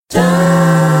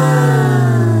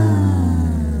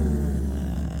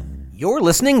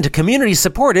listening to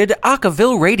community-supported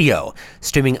Acaville Radio,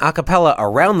 streaming a cappella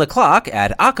around the clock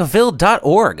at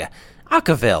acaville.org.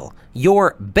 Acaville,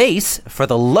 your base for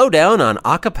the lowdown on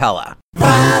a cappella.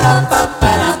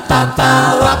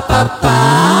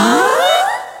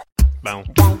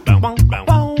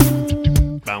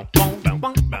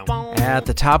 At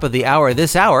the top of the hour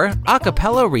this hour, a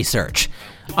cappella research.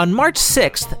 On March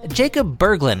 6th, Jacob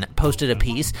Berglund posted a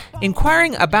piece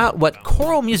inquiring about what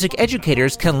choral music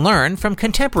educators can learn from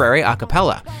contemporary a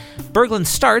cappella. Berglund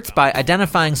starts by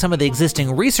identifying some of the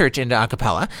existing research into a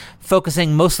cappella,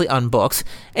 focusing mostly on books,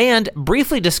 and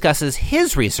briefly discusses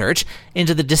his research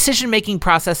into the decision-making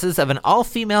processes of an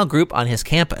all-female group on his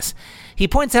campus. He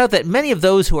points out that many of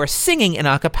those who are singing in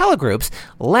a cappella groups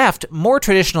left more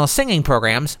traditional singing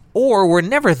programs or were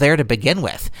never there to begin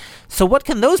with. So what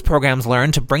can those programs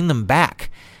learn to bring them back?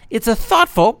 It's a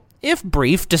thoughtful, if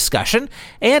brief, discussion,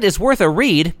 and is worth a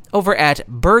read over at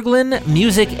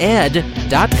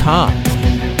berglundmusiced.com.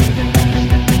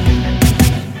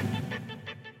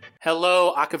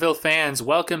 Hello, Acaville fans.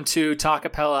 Welcome to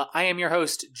Talkapella. I am your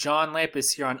host, John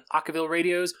Lampus, here on Acaville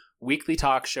Radio's weekly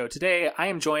talk show. Today, I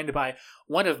am joined by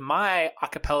one of my a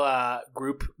cappella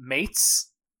group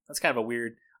mates. That's kind of a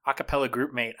weird a cappella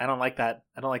group mate. I don't like that.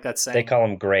 saying. They call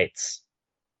them greats.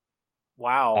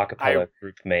 Wow. A cappella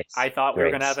group mates. I thought we were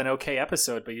going to have an okay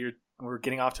episode, but we're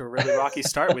getting off to a really rocky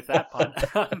start with that pun.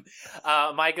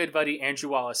 My good buddy,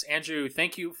 Andrew Wallace. Andrew,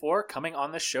 thank you for coming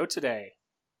on the show today.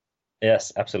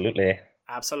 Yes, absolutely.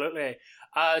 Absolutely.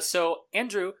 So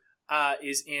Andrew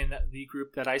is in the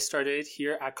group that I started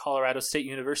here at Colorado State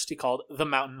University called The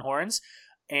Mountain Horns.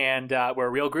 And we're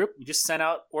a real group. We just sent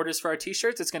out orders for our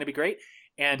t-shirts. It's going to be great.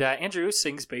 And Andrew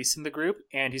sings bass in the group,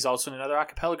 and he's also in another a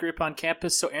cappella group on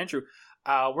campus. So Andrew,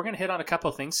 we're going to hit on a couple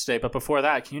of things today. But before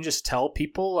that, can you just tell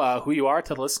people who you are,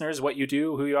 to the listeners, what you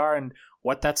do, who you are, and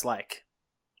what that's like?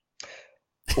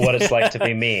 What it's like to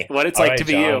be me. What it's like to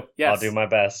be you. Yes. I'll do my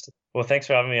best. Well, thanks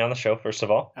for having me on the show, first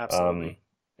of all. Absolutely.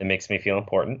 It makes me feel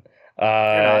important.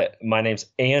 My name's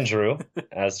Andrew.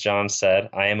 As John said,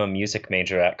 I am a music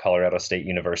major at Colorado State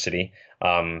University,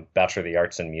 Bachelor of the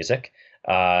Arts in Music.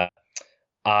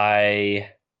 I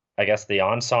guess the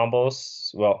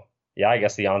ensembles,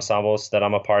 the ensembles that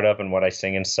I'm a part of and what I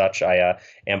sing and such, I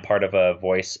am part of a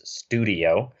voice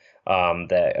studio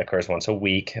that occurs once a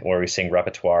week where we sing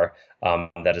repertoire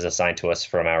that is assigned to us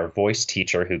from our voice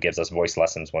teacher who gives us voice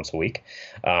lessons once a week.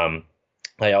 I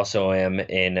also am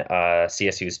in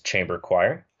CSU's chamber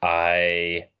choir.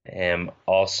 I am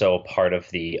also part of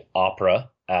the opera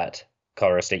at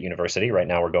Colorado State University. Right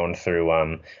now we're going through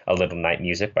A Little Night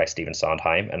Music by Stephen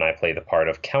Sondheim, and I play the part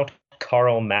of Count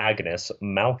Carl Magnus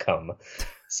Malcolm.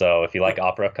 So if you like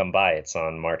opera, come by. It's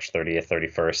on March 30th,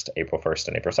 31st, April 1st,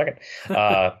 and April 2nd.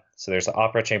 So there's the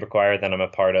opera chamber choir. Then I'm a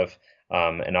part of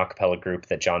an a cappella group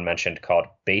that John mentioned called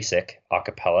Basic A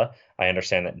Cappella. I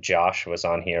understand that Josh was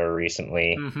on here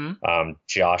recently. Mm-hmm.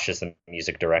 Josh is the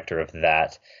music director of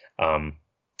that.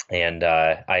 And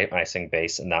I sing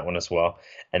bass in that one as well.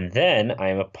 And then I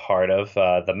am a part of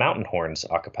the Mountain Horns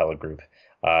a cappella group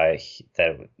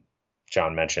that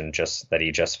John mentioned that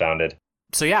he just founded.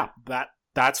 So yeah,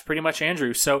 that's pretty much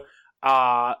Andrew. So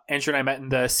Andrew and I met in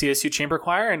the CSU Chamber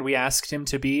Choir, and we asked him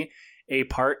to be a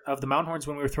part of the Mountain Horns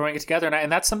when we were throwing it together.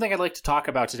 And that's something I'd like to talk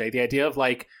about today. The idea of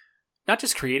like not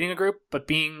just creating a group, but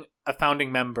being a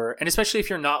founding member. And especially if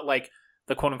you're not like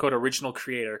the quote unquote original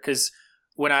creator. Because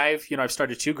when I've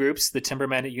started two groups, the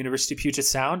Timbermen at University of Puget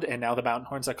Sound and now the Mountain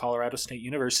Horns at Colorado State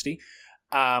University,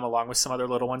 along with some other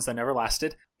little ones that never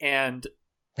lasted. And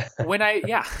when I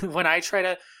try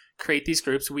to create these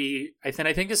groups, I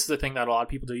think this is the thing that a lot of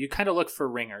people do. You kind of look for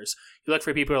ringers. You look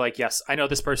for people who are like, yes, I know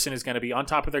this person is going to be on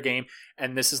top of their game,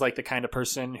 and this is like the kind of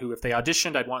person who, if they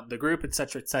auditioned, I'd want in the group,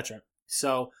 etc., etc.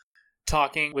 So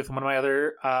talking with one of my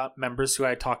other members who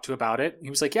I talked to about it, he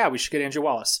was like, yeah, we should get Andrew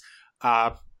Wallace.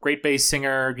 Great bass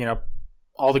singer,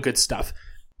 all the good stuff.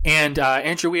 And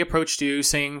Andrew, we approached you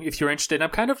saying if you're interested.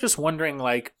 I'm kind of just wondering,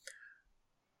 like,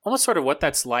 almost sort of what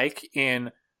that's like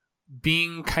in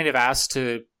being kind of asked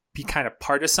to be kind of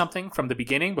part of something from the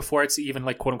beginning before it's even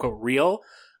like quote unquote real.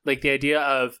 Like the idea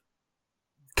of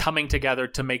coming together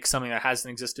to make something that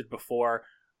hasn't existed before.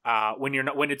 When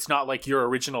it's not like your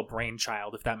original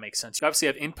brainchild, if that makes sense. You obviously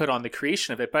have input on the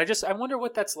creation of it, but I wonder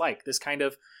what that's like. This kind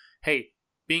of, hey,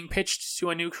 being pitched to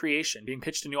a new creation, being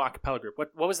pitched to a new a cappella group.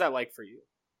 What was that like for you?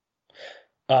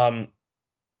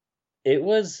 It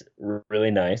was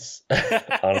really nice,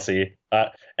 honestly.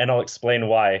 And I'll explain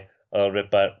why a little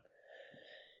bit, but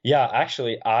yeah,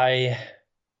 actually, I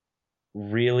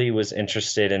really was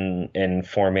interested in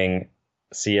forming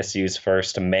CSU's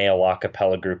first male a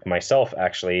cappella group myself,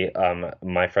 actually,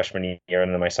 my freshman year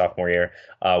and then my sophomore year,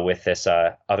 with this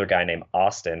other guy named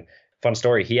Austin. Fun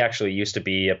story, he actually used to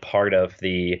be a part of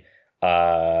the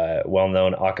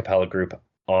well-known a cappella group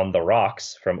On the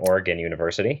Rocks from Oregon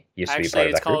University. Used to be part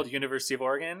of that it's called group. University of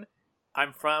Oregon.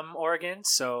 I'm from Oregon,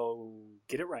 so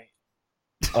get it right.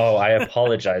 Oh, I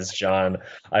apologize, John.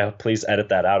 Please edit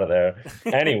that out of there.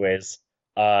 Anyways,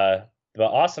 but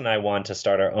Austin and I wanted to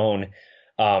start our own.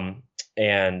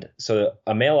 And so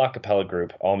a male a cappella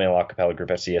group, all male a cappella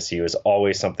group at CSU is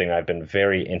always something I've been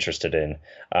very interested in.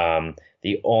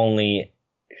 The only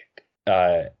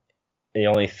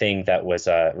thing that was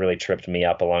really tripped me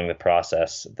up along the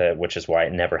process, which is why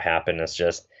it never happened, is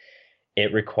just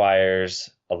it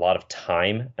requires a lot of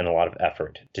time and a lot of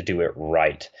effort to do it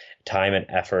right. Time and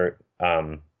effort,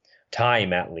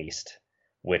 time at least,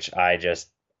 which I just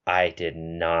did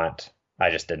not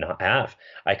have.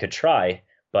 I could try,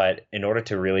 but in order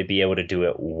to really be able to do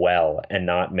it well and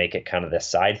not make it kind of the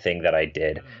side thing that I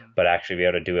did, but actually be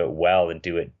able to do it well and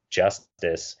do it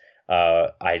justice,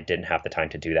 I didn't have the time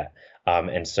to do that.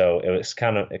 And so it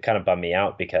kind of bummed me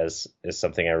out because it's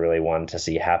something I really wanted to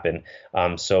see happen.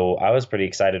 So I was pretty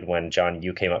excited when, John,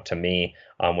 you came up to me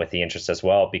with the interest as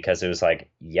well, because it was like,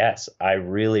 yes, I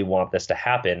really want this to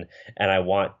happen and I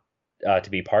want to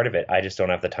be part of it. I just don't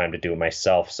have the time to do it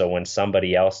myself. So when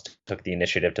somebody else took the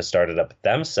initiative to start it up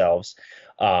themselves,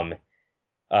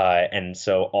 and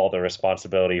so all the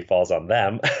responsibility falls on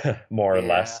them, more or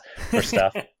less, for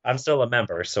stuff. I'm still a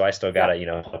member, so I still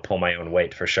gotta, pull my own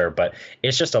weight for sure. But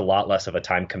it's just a lot less of a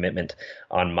time commitment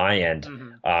on my end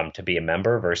to be a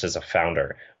member versus a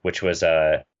founder, which was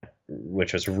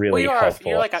really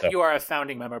helpful. You are a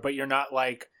founding member, but you're not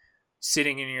like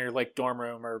sitting in your like dorm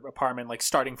room or apartment, like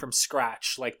starting from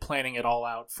scratch, like planning it all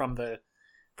out from the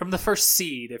first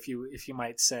seed, if you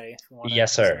might say.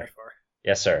 Yes, sir.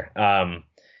 Yes, sir.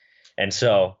 And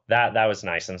so that was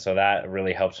nice. And so that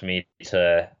really helped me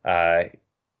to,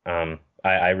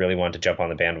 I really wanted to jump on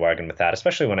the bandwagon with that,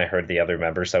 especially when I heard the other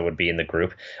members that would be in the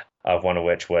group, of one of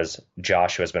which was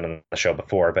Josh, who has been on the show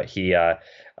before, but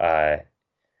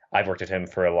I've worked with him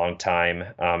for a long time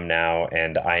now,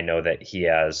 and I know that he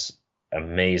has an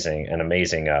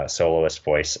amazing soloist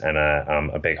voice and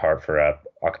a big heart for a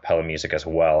cappella music as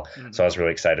well. So I was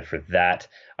really excited for that.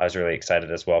 I was really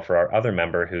excited as well for our other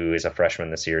member, who is a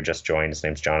freshman this year, just joined. His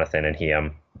name's Jonathan, and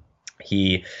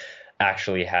he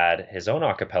actually had his own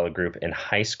a cappella group in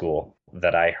high school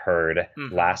that I heard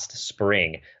last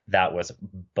spring. That was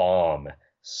bomb.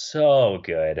 So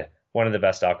good. One of the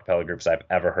best a cappella groups I've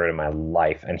ever heard in my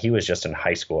life. And he was just in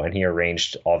high school, and he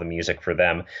arranged all the music for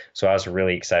them. So I was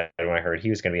really excited when I heard he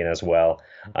was going to be in as well.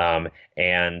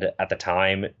 And at the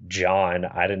time, John,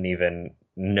 I didn't even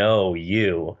know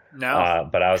you. No.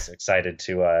 But I was excited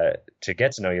to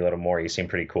get to know you a little more. You seem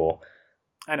pretty cool.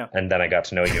 I know. And then I got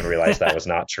to know you and realized that was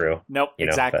not true. Nope.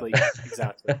 Exactly.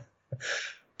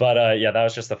 But that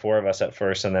was just the four of us at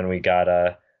first. And then we got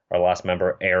our last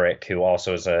member, Eric, who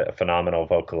also is a phenomenal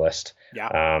vocalist.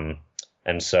 Yeah.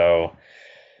 And so,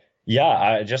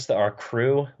 our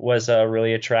crew was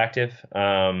really attractive.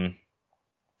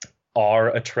 Are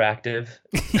attractive.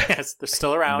 Yes, they're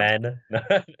still around. Men.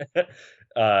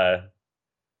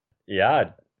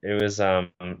 It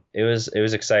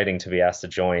was exciting to be asked to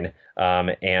join.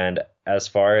 And as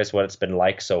far as what it's been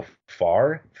like so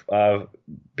far,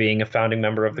 being a founding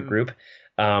member of the group,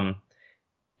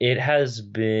 it has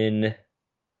been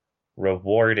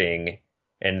rewarding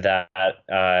in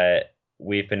that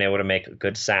we've been able to make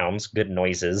good sounds, good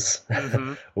noises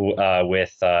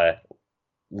with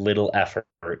little effort,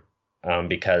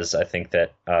 because I think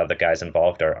that the guys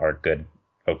involved are good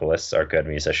vocalists, are good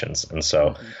musicians. And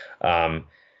so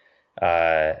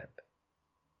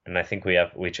and I think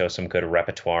we chose some good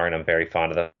repertoire, and I'm very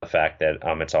fond of the fact that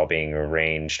it's all being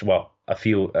arranged. Well,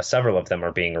 several of them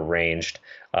are being arranged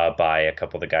by a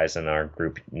couple of the guys in our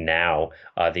group now.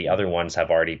 The other ones have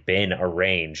already been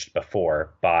arranged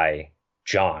before by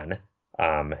John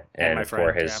and my friend,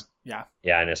 for his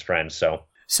and his friends. So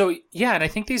and I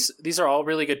think these are all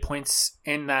really good points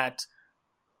in that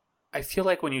I feel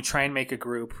like when you try and make a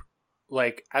group,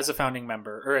 like as a founding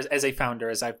member or as a founder,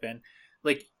 as I've been,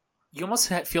 like you almost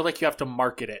feel like you have to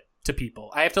market it to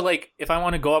people. I have to if I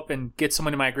want to go up and get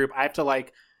someone in my group, I have to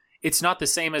it's not the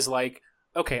same as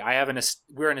okay,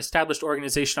 we're an established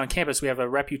organization on campus. We have a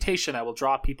reputation that will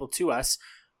draw people to us.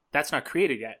 That's not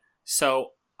created yet.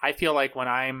 So I feel like when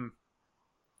I'm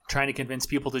trying to convince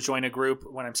people to join a group,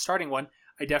 when I'm starting one,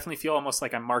 I definitely feel almost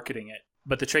like I'm marketing it.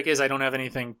 But the trick is I don't have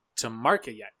anything to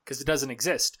market yet because it doesn't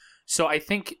exist. So I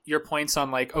think your points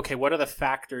on okay, what are the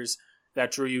factors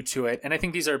that drew you to it? And I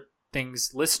think these are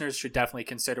things listeners should definitely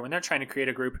consider when they're trying to create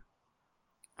a group.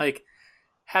 Like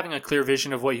having a clear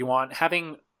vision of what you want,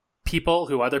 having people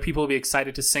who other people will be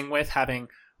excited to sing with, having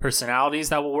personalities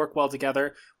that will work well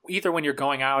together, either when you're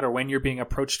going out or when you're being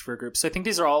approached for a group. So I think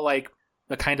these are all like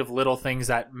the kind of little things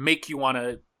that make you want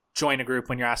to join a group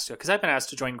when you're asked to. Because I've been asked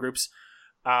to join groups,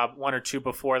 one or two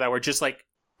before, that were just like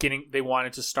they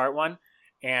wanted to start one.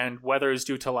 And whether it's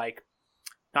due to like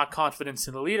not confidence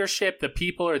in the leadership, the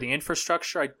people, or the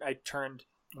infrastructure, I turned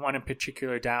one in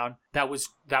particular down that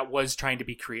was trying to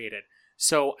be created.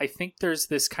 So I think there's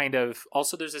this kind of,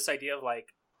 also there's this idea of like,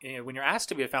 when you're asked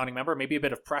to be a founding member, maybe a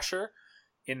bit of pressure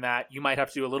in that you might have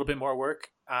to do a little bit more work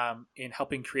in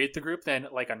helping create the group than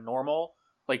like a normal,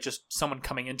 like just someone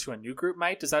coming into a new group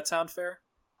might. Does that sound fair?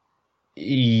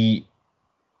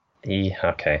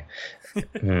 Okay.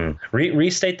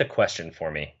 Restate the question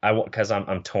for me. Because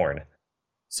I'm torn.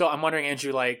 So I'm wondering,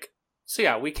 Andrew, like, so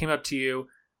yeah, we came up to you,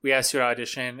 we asked you to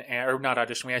audition, or not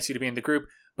audition, we asked you to be in the group,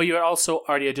 but you had also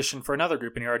already auditioned for another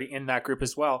group and you're already in that group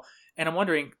as well. And I'm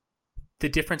wondering the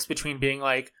difference between being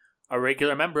like a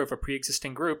regular member of a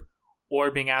pre-existing group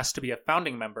or being asked to be a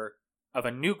founding member of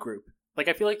a new group. Like,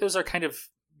 I feel like those are kind of,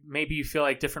 maybe you feel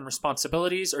like different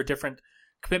responsibilities or different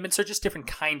commitments, or just different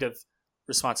kind of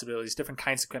responsibilities, different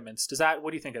kinds of commitments.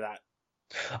 What do you think of that?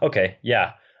 Okay.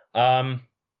 Yeah.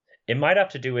 It might have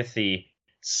to do with the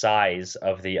size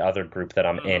of the other group that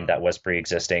I'm in that was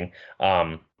pre-existing,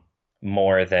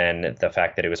 more than the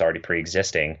fact that it was already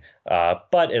pre-existing.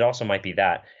 But it also might be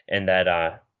that, and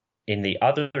that in the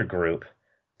other group,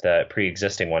 the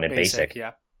pre-existing one in Basic,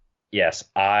 yeah. Yes,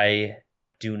 I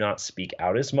do not speak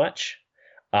out as much.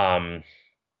 I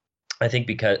think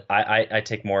because I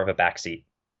take more of a backseat,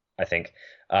 I think.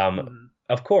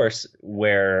 Of course,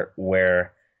 where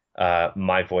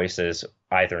my voice is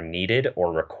either needed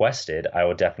or requested, I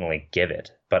will definitely give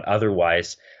it. But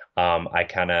otherwise, I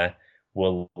kind of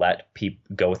will let people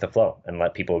go with the flow and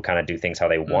let people kind of do things how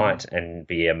they want and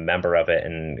be a member of it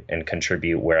and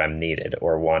contribute where I'm needed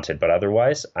or wanted. But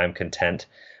otherwise, I'm content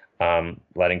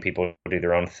letting people do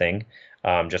their own thing.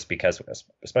 Just because,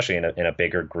 especially in a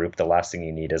bigger group, the last thing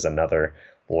you need is another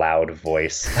loud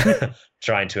voice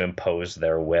trying to impose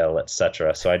their will,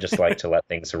 etc. So I just like to let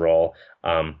things roll.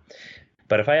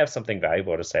 But if I have something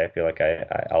valuable to say, I feel like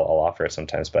I'll offer it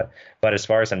sometimes. But as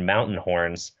far as in Mountain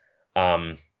Horns,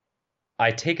 I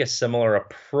take a similar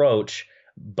approach,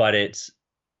 but it's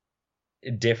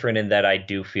different in that I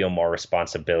do feel more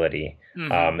responsibility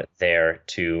there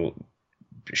to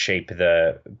shape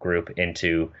the group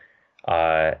into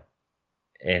what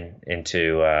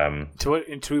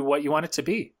you want it to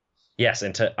be. Yes,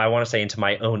 I want to say into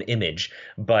my own image,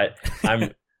 but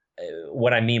I'm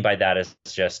what I mean by that is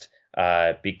just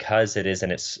because it is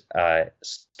in its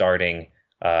starting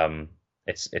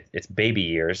its baby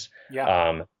years.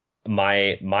 Yeah.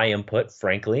 My input,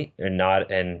 frankly, and not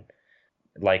in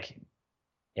like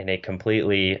in a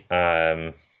completely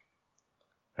I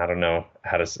don't know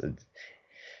how to.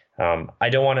 I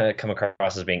don't want to come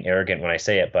across as being arrogant when I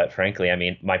say it, but frankly, I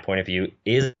mean, my point of view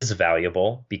is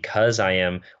valuable because I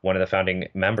am one of the founding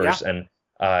members, and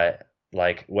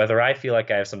like whether I feel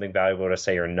like I have something valuable to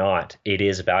say or not, it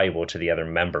is valuable to the other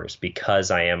members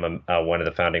because I am one of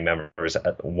the founding members.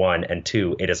 One, and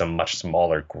two, it is a much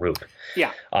smaller group.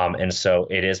 Yeah. And so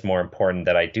it is more important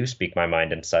that I do speak my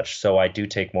mind and such. So I do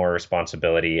take more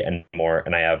responsibility and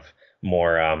I have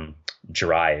more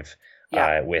drive.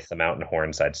 With the Mountain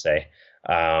Horns, I'd say.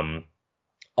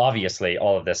 Obviously,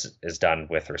 all of this is done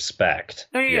with respect.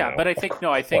 No, but I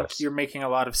think you're making a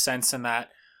lot of sense in that.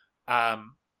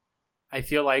 I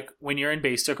feel like when you're in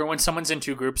Basic or when someone's in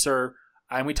two groups,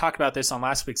 and we talked about this on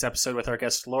last week's episode with our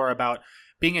guest Laura about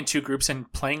being in two groups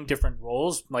and playing different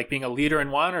roles, like being a leader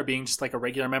in one or being just like a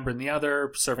regular member in the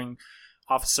other, serving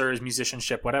officers,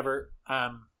 musicianship, whatever.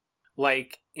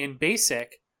 Like in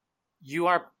Basic, you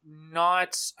are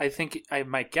not,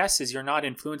 my guess is you're not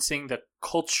influencing the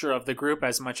culture of the group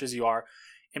as much as you are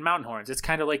in Mountain Horns. It's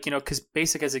kind of like, because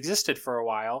Basic has existed for a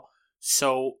while,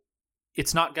 so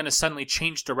it's not going to suddenly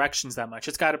change directions that much.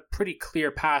 It's got a pretty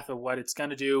clear path of what it's going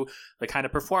to do, the kind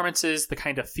of performances, the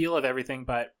kind of feel of everything.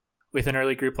 But with an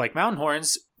early group like Mountain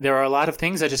Horns, there are a lot of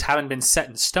things that just haven't been set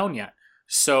in stone yet.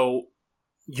 So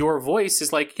your voice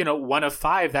is like, one of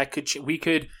five that we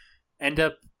could end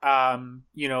up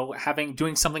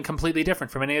doing something completely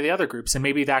different from any of the other groups. And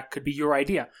maybe that could be your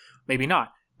idea, maybe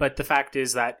not. But the fact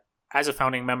is that as a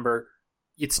founding member,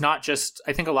 it's not just,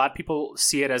 I think a lot of people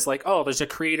see it as like, oh, there's a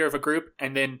creator of a group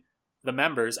and then the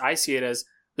members. I see it as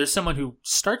there's someone who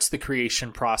starts the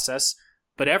creation process,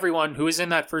 but everyone who is in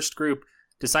that first group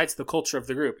decides the culture of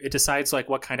the group. It decides like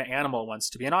what kind of animal it wants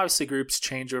to be. And obviously groups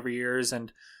change over years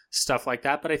and stuff like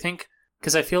that. But I think,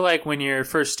 because I feel like when you're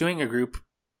first doing a group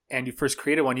and you first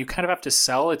created one, you kind of have to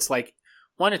sell it's like,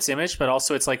 one, its image, but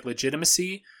also it's like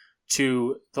legitimacy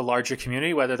to the larger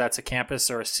community, whether that's a campus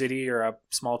or a city or a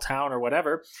small town or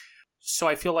whatever. So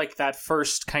I feel like that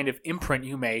first kind of imprint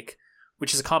you make,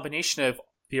 which is a combination of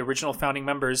the original founding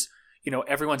members,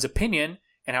 everyone's opinion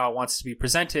and how it wants to be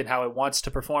presented, how it wants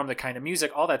to perform, the kind of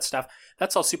music, all that stuff,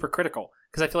 that's all super critical.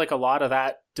 Because I feel like a lot of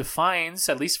that defines,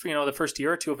 at least for, the first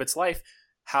year or two of its life,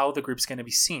 how the group's going to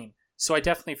be seen. So I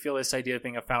definitely feel this idea of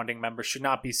being a founding member should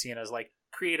not be seen as like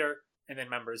creator and then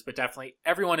members, but definitely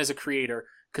everyone is a creator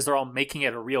because they're all making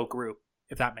it a real group,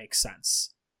 if that makes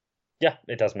sense. Yeah,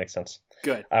 it does make sense.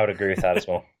 Good. I would agree with that as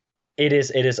well. It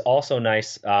is also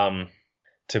nice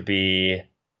to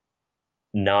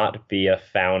not be a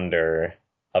founder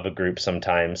of a group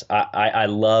sometimes. I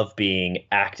love being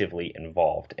actively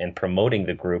involved and promoting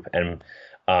the group and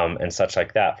such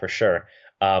like that for sure.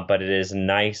 But it is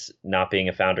nice not being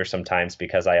a founder sometimes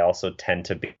because I also tend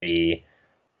to be,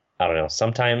 I don't know,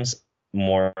 sometimes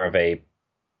more of a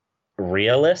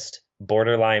realist,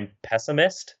 borderline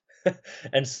pessimist.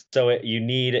 And so you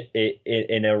need it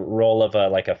in a role of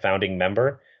a founding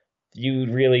member.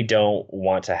 You really don't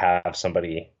want to have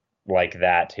somebody like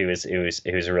that who's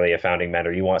really a founding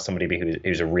member. You want somebody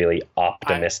who's really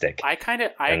optimistic. I kind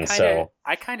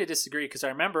of disagree because I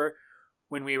remember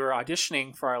when we were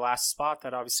auditioning for our last spot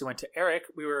that obviously went to Eric,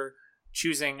 we were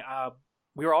choosing.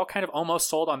 We were all kind of almost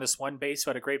sold on this one bass who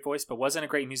had a great voice but wasn't a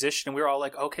great musician, and we were all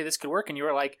like, okay, this could work. And you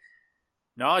were like,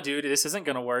 no, dude, this isn't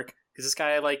going to work because this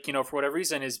guy, like, for whatever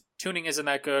reason, his tuning isn't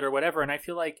that good or whatever. And I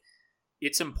feel like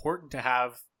it's important to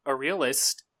have a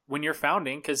realist when you're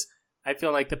founding because I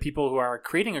feel like the people who are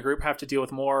creating a group have to deal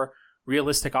with more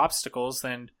realistic obstacles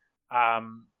than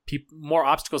more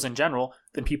obstacles in general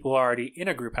than people who are already in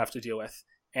a group have to deal with.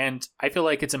 And I feel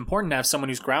like it's important to have someone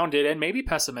who's grounded and maybe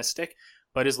pessimistic,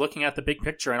 but is looking at the big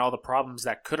picture and all the problems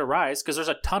that could arise, because there's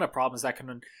a ton of problems that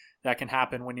can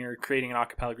happen when you're creating an a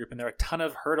cappella group, and there are a ton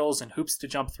of hurdles and hoops to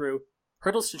jump through,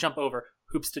 hurdles to jump over,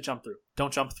 hoops to jump through.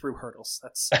 Don't jump through hurdles.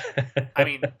 That's, I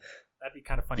mean, that'd be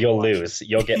kind of funny. You'll lose.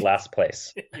 You'll get last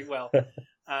place. You will.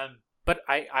 But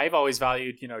I've always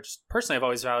valued, just personally, I've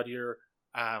always valued your,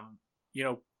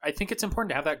 I think it's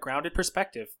important to have that grounded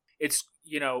perspective. It's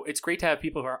great to have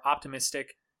people who are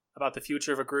optimistic about the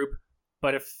future of a group,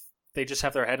 but if they just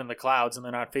have their head in the clouds and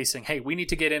they're not facing, hey, we need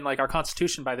to get in like our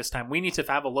constitution by this time. We need to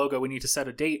have a logo. We need to set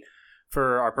a date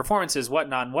for our performances,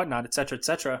 whatnot, et cetera, et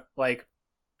cetera. Like,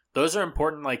 those are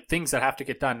important, like, things that have to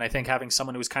get done. And I think having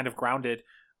someone who's kind of grounded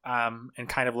and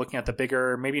kind of looking at the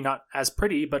bigger, maybe not as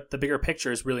pretty, but the bigger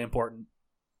picture is really important.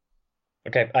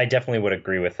 Okay. I definitely would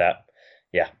agree with that.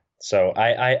 Yeah. So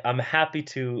I'm happy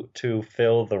to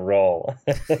fill the role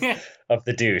of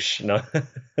the douche. No,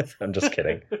 I'm just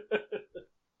kidding.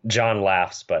 John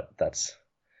laughs, but that's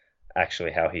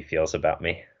actually how he feels about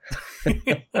me.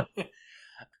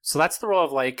 So that's the role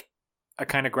of like a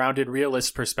kind of grounded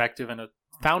realist perspective in a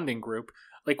founding group.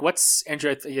 Like, what's,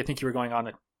 Andrew, I think you were going on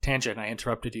a tangent and I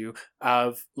interrupted you,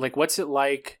 of like, what's it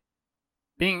like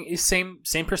being same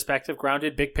perspective,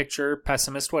 grounded, big picture,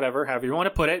 pessimist, whatever, however you want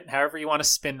to put it, however you want to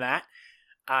spin that.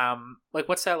 Like,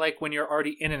 what's that like when you're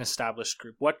already in an established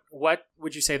group? What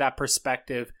would you say that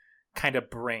perspective kind of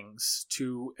brings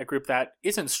to a group that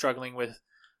isn't struggling with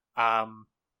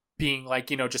being like,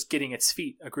 just getting its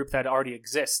feet, a group that already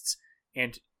exists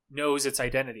and knows its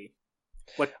identity?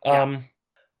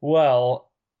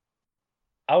 Well,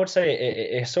 I would say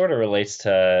it sort of relates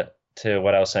to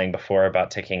what I was saying before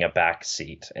about taking a back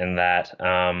seat, in that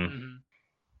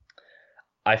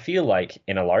I feel like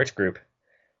in a large group,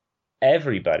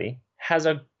 everybody has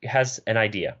an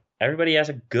idea. Everybody has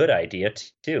a good idea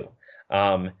too.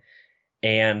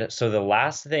 And so the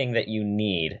last thing that you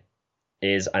need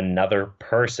is another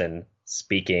person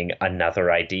speaking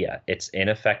another idea. It's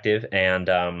ineffective. And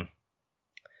the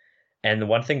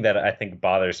one thing that I think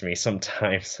bothers me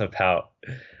sometimes about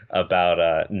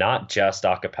not just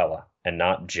a cappella and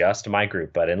not just my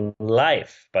group, but in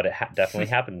life, but it definitely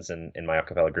happens in my a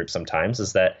cappella group sometimes,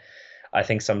 is that I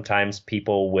think sometimes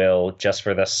people will, just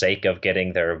for the sake of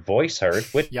getting their voice heard,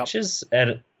 which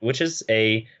is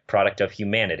a product of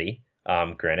humanity,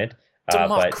 granted,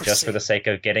 but just for the sake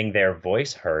of getting their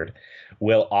voice heard,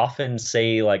 will often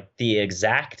say like the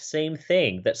exact same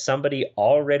thing that somebody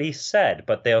already said,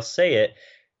 but they'll say it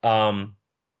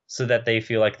so that they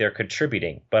feel like they're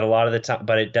contributing. But a lot of the time,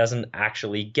 but it doesn't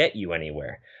actually get you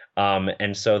anywhere. And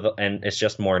it's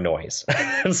just more noise.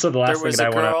 And so the last thing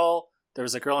that I want to... There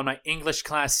was a girl in my English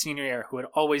class senior year who would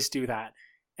always do that.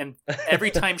 And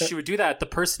every time she would do that, the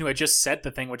person who had just said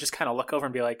the thing would just kind of look over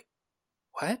and be like,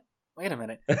 what? Wait a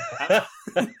minute.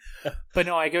 But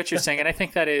no, I get what you're saying. And I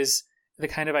think that is the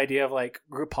kind of idea of like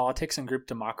group politics and group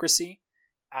democracy.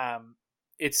 I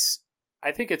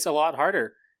think it's a lot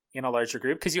harder in a larger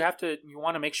group because you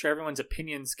want to make sure everyone's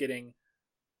opinion's getting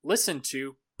listened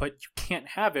to, but you can't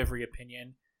have every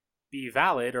opinion be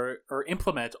valid or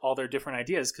implement all their different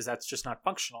ideas because that's just not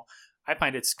functional. I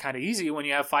find it's kind of easy when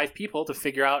you have 5 people to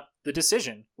figure out the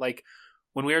decision. Like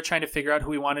when we were trying to figure out who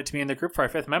we wanted to be in the group for our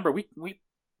 5th member,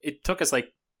 it took us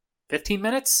like 15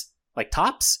 minutes, like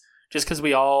tops, just because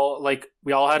we all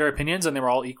had our opinions and they were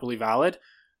all equally valid.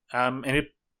 And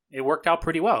it worked out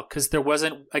pretty well because there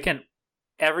wasn't, again,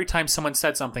 every time someone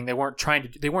said something, they weren't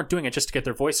doing it just to get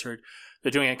their voice heard.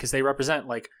 They're doing it because they represent,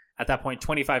 like, at that point,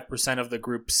 25% of the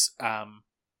group's,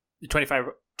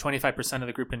 25% of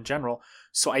the group in general.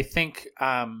 So I think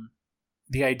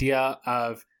the idea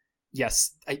of,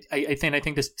 yes, I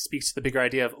think this speaks to the bigger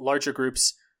idea of larger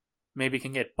groups maybe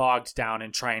can get bogged down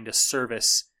in trying to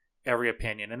service every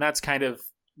opinion. And that's kind of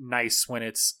nice when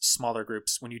it's smaller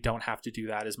groups, when you don't have to do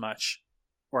that as much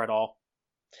or at all.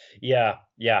 Yeah.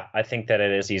 I think that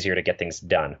it is easier to get things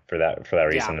done for that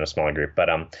reason in a smaller group.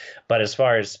 But as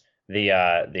far as the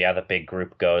other big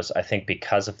group goes, I think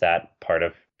because of that part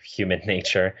of human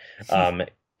nature,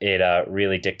 it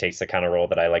really dictates the kind of role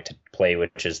that I like to play,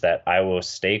 which is that I will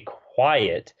stay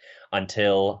quiet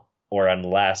until or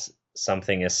unless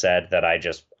something is said that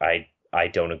I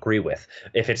don't agree with.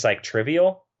 If it's like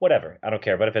trivial, whatever, I don't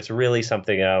care. But if it's really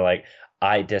something like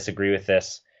I disagree with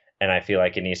this, and I feel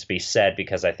like it needs to be said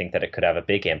because I think that it could have a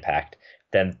big impact,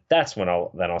 then that's when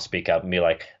I'll speak up and be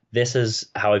like, this is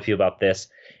how I feel about this.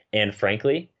 And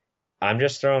frankly, I'm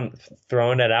just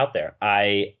throwing it out there.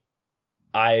 I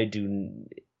do.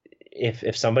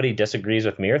 If somebody disagrees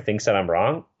with me or thinks that I'm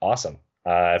wrong, awesome.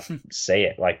 Say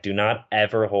it. Like, do not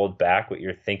ever hold back what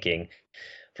you're thinking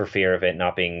for fear of it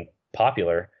not being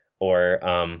popular or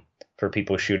for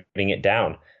people shooting it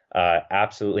down.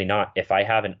 Absolutely not. If I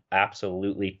have an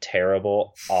absolutely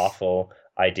terrible, awful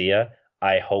idea,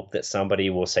 I hope that somebody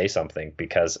will say something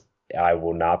because I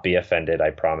will not be offended.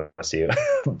 I promise you.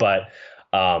 But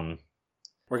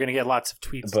we're going to get lots of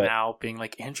tweets now being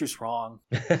like, Andrew's wrong.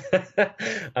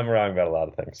 I'm wrong about a lot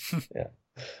of things.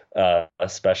 Yeah.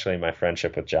 Especially my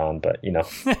friendship with John, but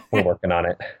we're working on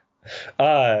it.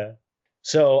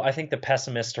 So I think the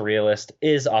pessimist to realist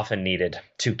is often needed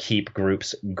to keep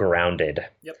groups grounded.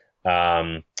 Yep.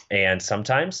 And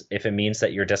sometimes if it means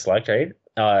that you're disliked, right?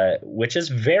 Which is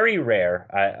very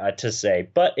rare to say,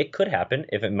 but it could happen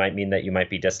if it might mean that you might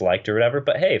be disliked or whatever.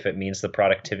 But hey, if it means the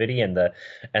productivity and the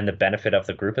benefit of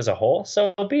the group as a whole,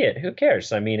 so be it. Who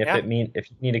cares? I mean,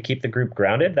 if you need to keep the group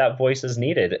grounded, that voice is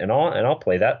needed, and I'll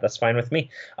play that. That's fine with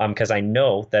me. Because I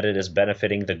know that it is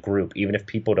benefiting the group, even if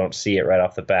people don't see it right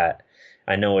off the bat.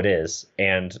 I know it is,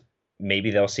 and maybe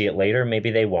they'll see it later,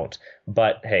 maybe they won't.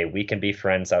 But hey, we can be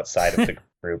friends outside of the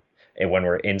group. And when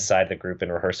we're inside the group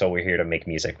in rehearsal, we're here to make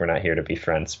music. We're not here to be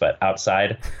friends. But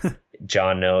outside,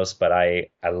 John knows. But I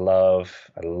love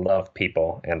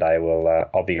people, and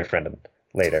I'll be your friend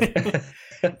later.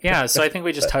 Yeah. So I think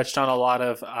we just touched on a lot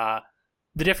of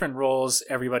the different roles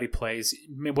everybody plays,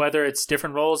 whether it's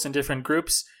different roles in different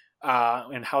groups.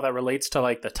 And how that relates to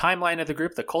like the timeline of the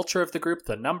group, the culture of the group,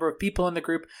 the number of people in the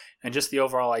group, and just the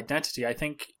overall identity. I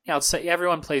think I'd say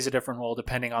everyone plays a different role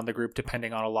depending on the group,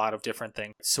 depending on a lot of different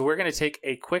things. So we're going to take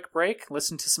a quick break,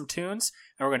 listen to some tunes,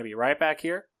 and we're going to be right back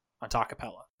here on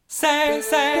Talkapella. Say,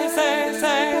 say, say,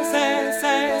 say, say,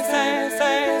 say, say,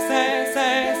 say, say,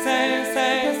 say,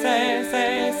 say, say,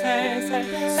 say, say,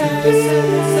 say,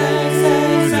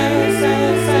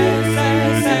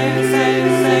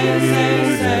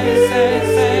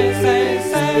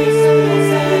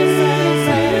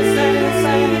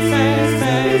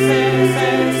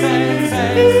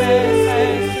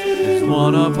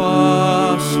 one of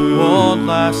us won't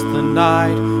last the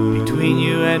night. Between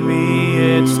you and me,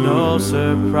 it's no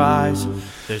surprise.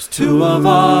 There's two of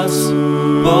us,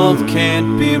 both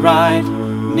can't be right.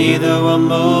 Neither will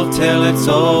move till it's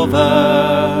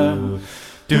over.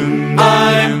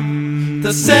 I'm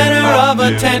the center of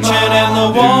attention, and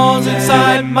the walls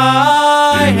inside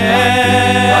my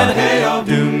head.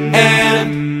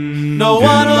 And no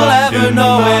one will ever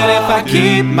know it if I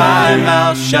keep my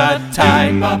mouth shut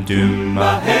tight.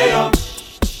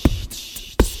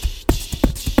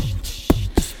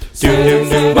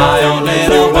 My own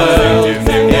little world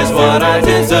is what I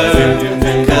deserve,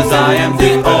 'cause I am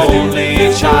the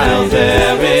only child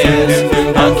there is.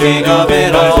 A king of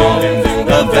it all,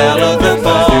 the belle of the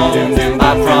ball.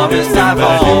 I promised I've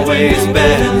always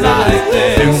been like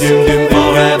this.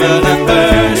 Forever the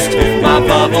first, my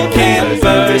bubble can't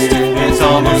burst. It's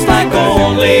almost like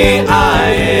only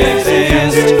I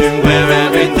exist, where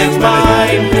everything's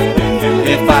mine.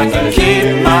 If I can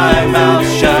keep my mouth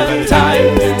shut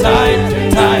tight,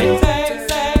 tight, tight.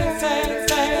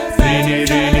 Rainy,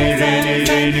 rainy, rainy,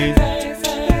 rainy.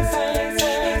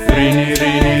 Rainy,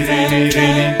 rainy, rainy,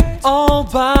 rainy. All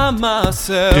by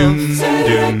myself. I'm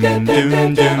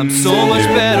so much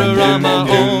better on my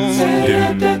own.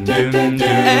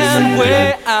 And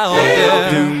way out there.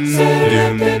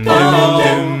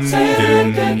 Oh,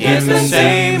 it's the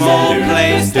same old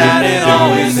place that it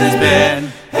always has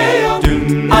been.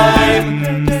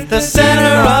 I'm the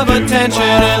center of attention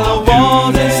and the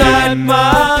walls inside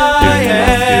my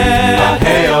head.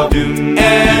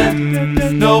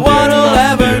 And no one will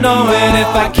ever know it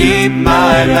if I keep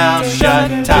my mouth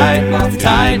shut tight,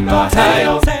 tight,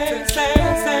 tight.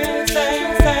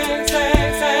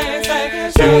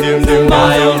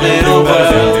 My own little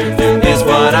world is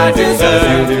what I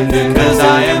deserve, 'cause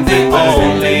I am the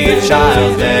only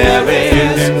child there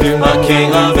is, a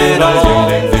king of it all,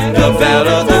 the belle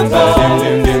of the ball.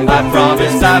 I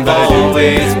promise I've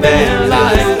always been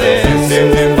like this,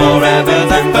 forever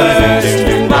the first,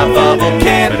 my bubble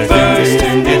can't burst.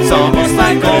 It's almost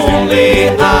like only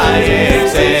I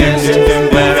exist,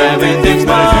 where everything's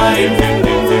mine,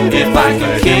 if I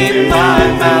can keep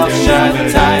my mouth shut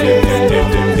tight.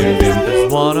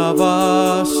 One of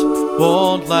us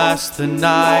won't last the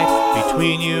night.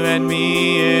 Between you and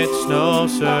me, it's no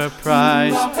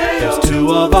surprise. There's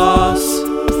two of us,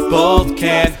 both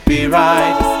can't be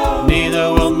right.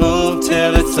 Neither will move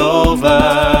till it's over.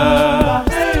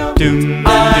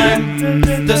 I'm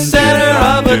the center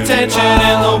of attention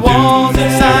and the walls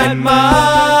inside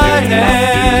my head.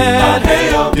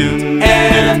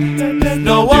 And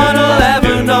no one will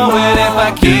ever know it if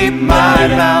I keep my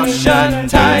mouth shut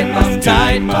tight,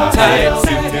 tight, tight.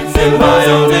 My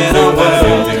own little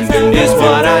world is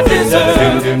what I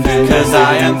deserve, 'cause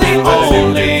I am the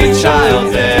only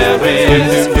child there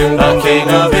is, a king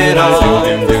of it all,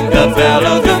 the belle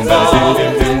of the ball.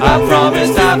 I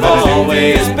promised I've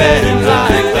always been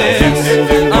like this,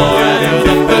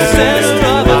 forever the center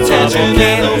of attention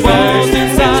and the walls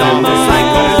inside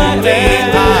my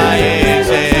head. I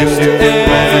exist,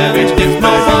 and if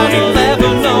no one will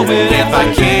ever know it if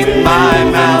I keep my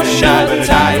mouth shut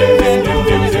tight.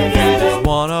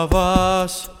 One of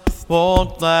us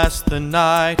won't last the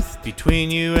night.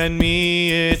 Between you and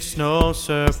me, it's no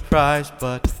surprise.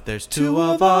 But there's two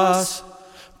of us,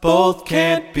 both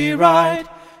can't be right.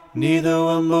 Neither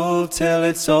will move till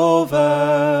it's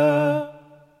over.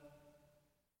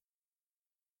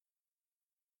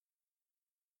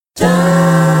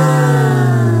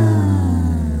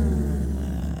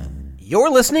 You're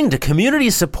listening to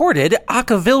community-supported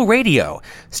Acaville Radio,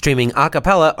 streaming a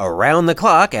cappella around the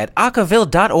clock at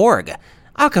acaville.org.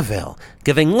 Acaville,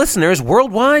 giving listeners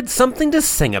worldwide something to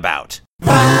sing about.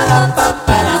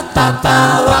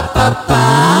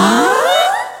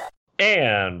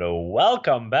 And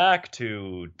welcome back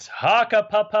to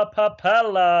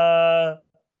Takapapapapella.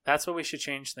 That's what we should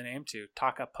change the name to.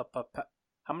 How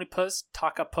many pus?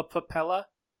 Takapapapella?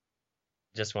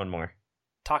 Just one more.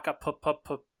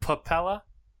 Takapapapapella?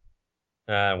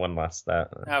 One less. That.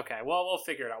 Okay, well, we'll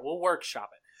figure it out. We'll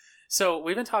workshop it. So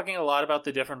we've been talking a lot about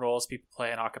the different roles people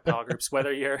play in a cappella groups,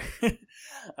 whether you're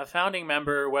a founding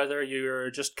member, whether you're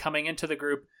just coming into the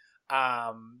group.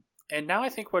 And now I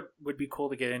think what would be cool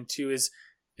to get into is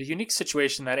the unique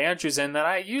situation that Andrew's in that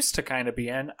I used to kind of be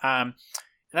in. And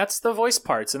that's the voice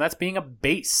parts, and that's being a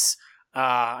bass.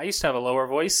 I used to have a lower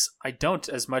voice. I don't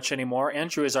as much anymore.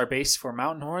 Andrew is our bass for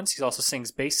Mountain Horns. He also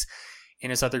sings bass in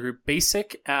his other group,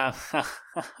 Basic. And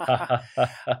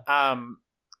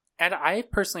I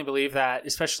personally believe that,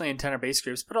 especially in tenor bass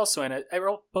groups, but also in it, I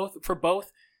wrote for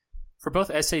both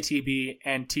SATB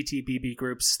and TTBB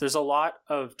groups. There's a lot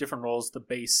of different roles the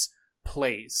bass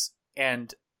plays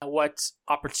and what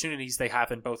opportunities they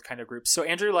have in both kind of groups. So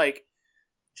Andrew, like,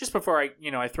 just before I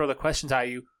throw the questions at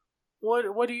you,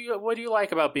 what do you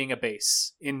like about being a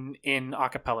bass in a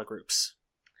cappella groups?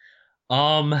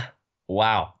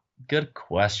 Wow, good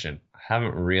question. I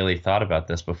haven't really thought about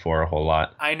this before a whole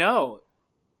lot. I know.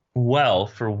 Well,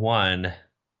 for one,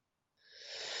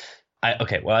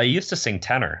 I used to sing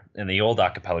tenor in the old a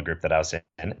cappella group that I was in,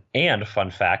 and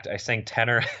fun fact, I sang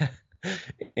tenor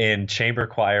in chamber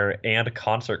choir and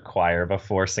concert choir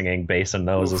before singing bass and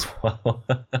those as well.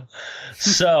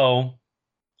 So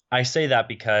I say that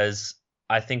because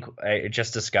I think I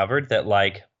just discovered that,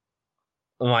 like,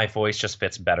 my voice just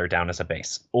fits better down as a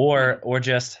bass, or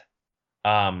just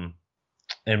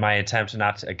in my attempt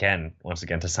not to, once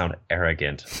again, to sound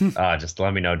arrogant, just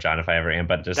let me know, John, if I ever am.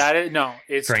 But just no,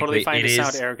 it's frankly, totally fine to it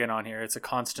sound is- arrogant on here. It's a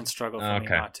constant struggle for me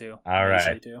Okay. not to. All I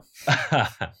right. usually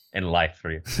in life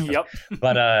for you. do. Yep.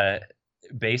 But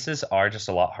basses are just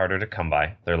a lot harder to come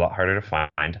by. They're a lot harder to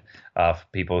find.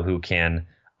 People who can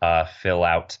fill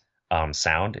out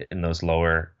sound in those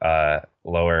lower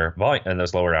volume and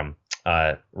those lower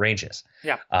ranges.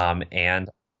 Yeah. And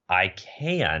I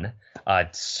can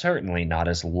certainly not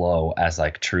as low as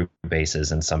like true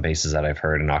basses and some basses that I've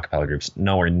heard in acapella groups,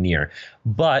 nowhere near,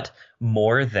 but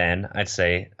more than I'd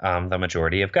say the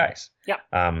majority of guys.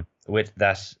 Yeah. With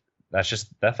that's just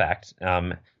the fact.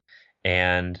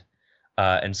 And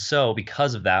so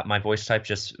because of that, my voice type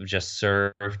just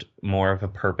served more of a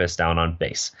purpose down on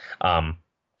bass.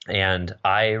 And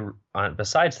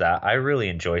besides that, I really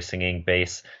enjoy singing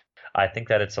bass. I think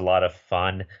that it's a lot of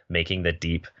fun making the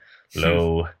deep,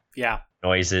 low Yeah.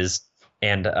 noises.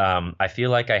 And I feel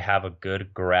like I have a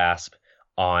good grasp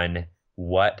on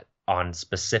the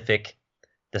specific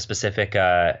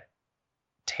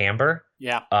timbre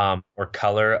Yeah. or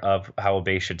color of how a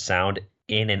bass should sound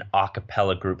in an a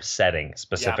cappella group setting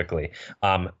specifically.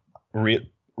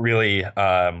 Really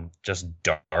just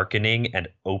darkening and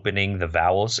opening the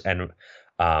vowels, and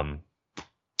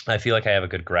I feel like I have a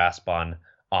good grasp on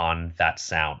that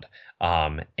sound.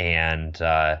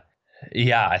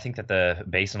 Yeah, I think that the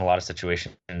bass in a lot of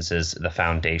situations is the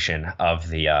foundation of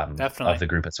the Definitely. of the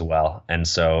group as well, and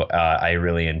so I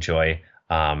really enjoy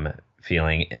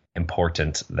feeling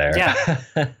important there.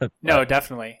 Yeah. No,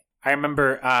 definitely. I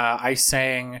remember I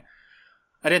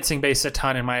didn't sing bass a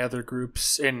ton in my other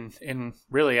groups in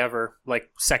really ever, like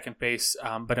second bass.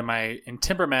 But in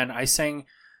Timbermen, I sang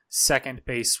second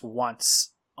bass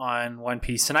once on one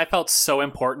piece, and I felt so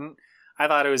important. I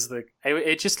thought it was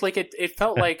it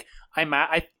felt like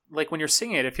I like when you're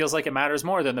singing it feels like it matters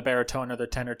more than the baritone or the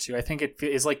tenor too. I think it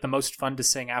is like the most fun to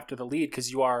sing after the lead,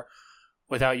 because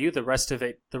without you, the rest of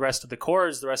the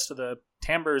chords, the rest of the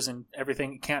timbres and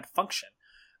everything can't function.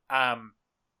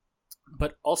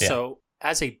 But also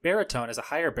as a baritone, as a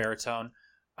higher baritone,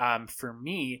 for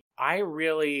me, I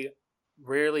really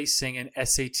rarely sing in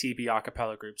SATB a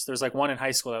cappella groups. There's like one in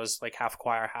high school that was like half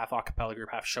choir, half a cappella group,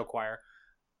 half show choir.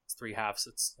 It's 3 halves.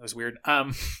 It was weird.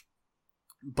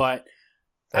 But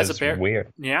That's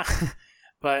weird. yeah.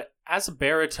 But as a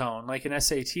baritone, like an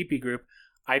SATB group,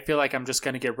 I feel like I'm just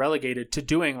going to get relegated to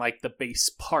doing like the bass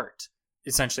part,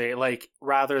 essentially, like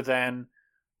rather than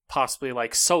possibly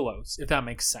like solos, if that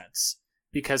makes sense.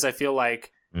 Because I feel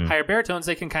like higher baritones,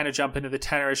 they can kind of jump into the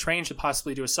tenorish range and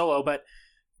possibly do a solo, but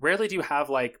rarely do you have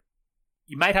like,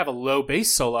 you might have a low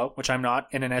bass solo, which I'm not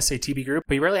in an SATB group,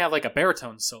 but you rarely have like a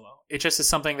baritone solo. It just is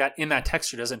something that in that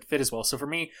texture doesn't fit as well. So for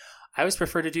me, I always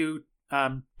prefer to do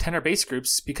tenor bass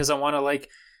groups, because I want to like,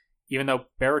 even though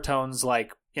baritones,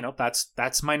 like, you know,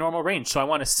 that's my normal range. So I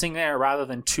want to sing there rather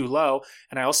than too low.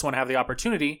 And I also want to have the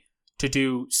opportunity to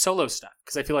do solo stuff,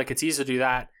 because I feel like it's easier to do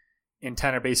that in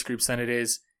tenor bass groups than it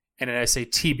is in an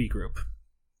SATB group.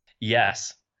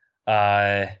 Yes.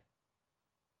 In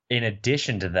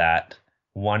addition to that,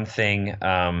 one thing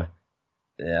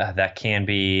that can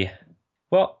be,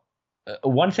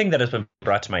 one thing that has been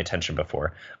brought to my attention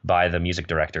before by the music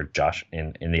director, Josh,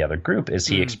 in the other group, is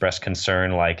he expressed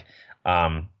concern like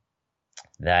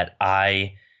that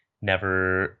I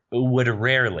would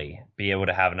rarely be able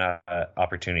to have an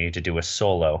opportunity to do a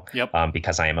solo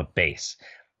because I am a bass.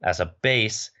 As a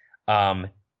bass,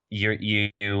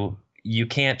 you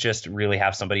can't just really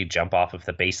have somebody jump off of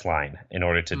the bass line in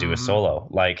order to do a solo.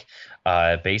 Like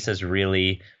bass is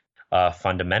really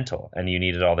fundamental, and you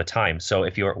need it all the time. So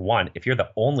if you're the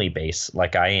only bass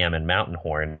like I am in mountain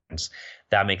horns,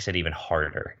 that makes it even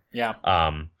harder. Yeah.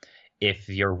 If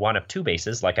you're one of two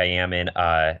basses like I am in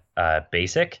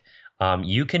basic,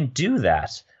 you can do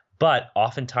that. But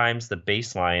oftentimes the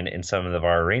bass line in some of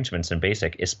our arrangements in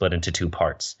basic is split into 2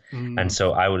 parts. And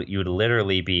so I would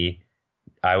literally be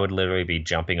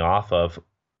jumping off of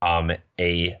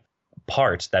a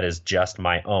part that is just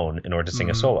my own in order to sing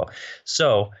a solo.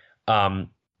 So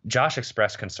Josh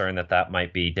expressed concern that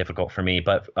might be difficult for me,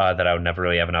 but that I would never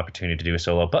really have an opportunity to do a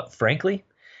solo. But frankly,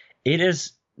 it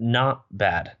is not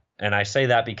bad. And I say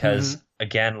that because,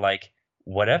 again, like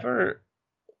what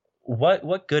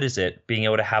good is it being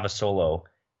able to have a solo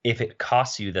if it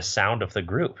costs you the sound of the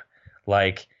group?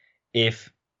 Like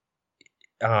if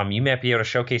you might be able to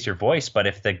showcase your voice, but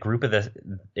if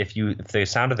the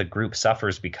sound of the group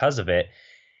suffers because of it,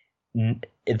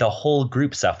 the whole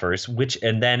group suffers,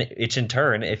 and then it's in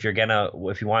turn, if you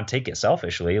want to take it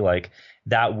selfishly, like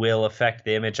that will affect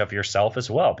the image of yourself as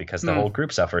well, because the whole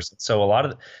group suffers.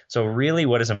 So really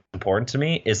what is important to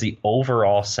me is the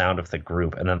overall sound of the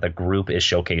group, and that the group is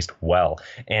showcased well.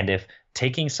 And if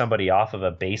taking somebody off of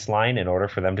a bass line in order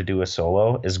for them to do a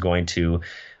solo is going to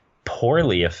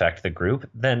poorly affect the group,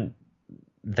 then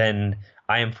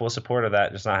I am full support of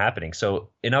that. It's not happening. So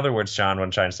in other words, John, what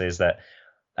I'm trying to say is that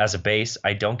as a bass,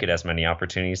 I don't get as many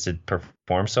opportunities to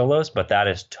perform solos, but that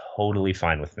is totally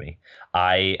fine with me.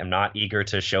 I am not eager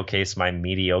to showcase my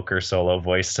mediocre solo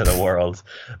voice to the world.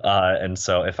 And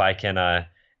so if I can,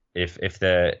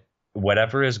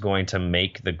 whatever is going to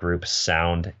make the group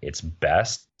sound its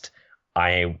best,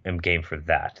 I am game for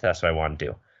that. That's what I want to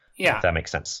do. Yeah. If that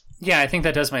makes sense. Yeah, I think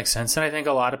that does make sense. And I think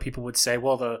a lot of people would say,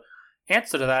 well, the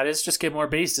answer to that is just get more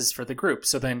basses for the group.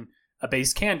 So then a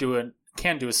bass can do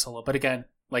a solo. But again,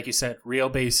 like you said, real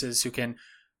basses who can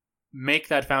make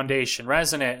that foundation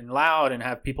resonant and loud and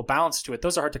have people bounce to it.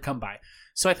 Those are hard to come by.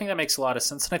 So I think that makes a lot of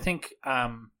sense. And I think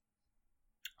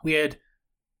we had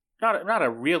not a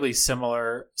really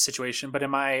similar situation, but in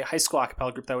my high school a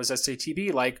cappella group that was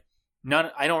SATB, like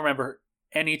I don't remember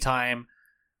any time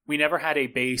we never had a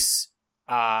bass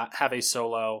have a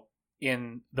solo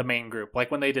in the main group.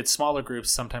 Like when they did smaller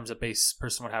groups, sometimes a bass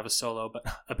person would have a solo, but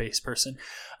a bass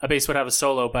would have a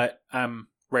solo, but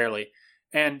rarely.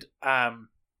 And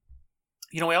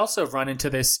we also run into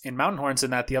this in Mountain Horns,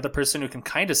 in that the other person who can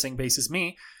kind of sing bass is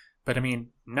me, but I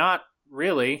mean, not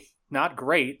really, not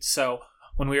great. So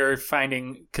when we were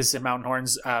finding, because in Mountain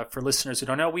Horns, for listeners who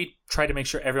don't know, we try to make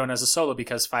sure everyone has a solo,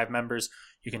 because 5 members,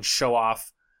 you can show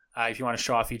off, if you want to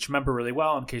show off each member really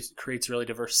well, in case it creates a really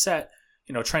diverse set.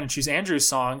 Trying to choose Andrew's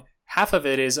song, half of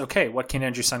it is, okay, what can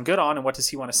Andrew sound good on and what does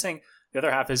he want to sing? The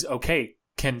other half is, okay,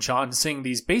 can John sing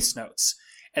these bass notes?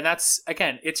 And that's,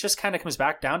 again, it just kind of comes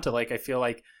back down to, like, I feel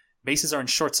like basses are in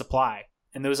short supply,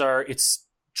 and it's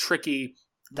tricky.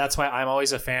 That's why I'm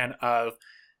always a fan of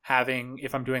having,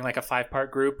 if I'm doing like a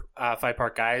 5-part group,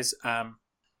 5-part guys,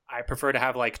 I prefer to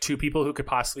have like 2 people who could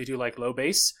possibly do like low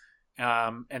bass,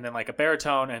 and then like a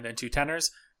baritone and then 2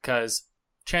 tenors, because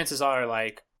chances are,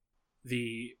 like,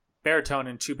 the baritone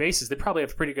and 2 basses, they probably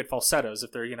have pretty good falsettos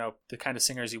if they're, the kind of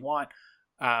singers you want.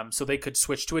 So they could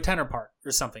switch to a tenor part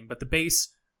or something. But the bass,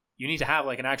 you need to have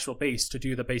like an actual bass to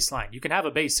do the bass line. You can have a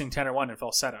bass sing tenor 1 and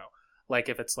falsetto,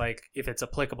 if it's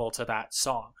applicable to that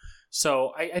song.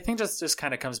 So I think just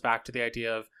kind of comes back to the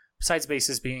idea of, besides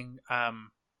basses being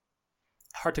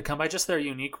hard to come by, just their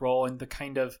unique role and the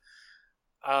kind of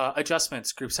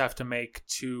adjustments groups have to make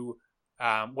to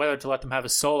whether to let them have a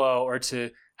solo or to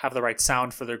have the right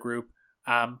sound for their group.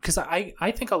 Because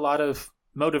I think a lot of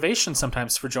motivation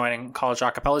sometimes for joining college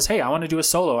a cappella is, hey, I want to do a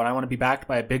solo and I want to be backed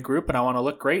by a big group and I want to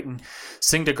look great and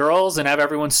sing to girls and have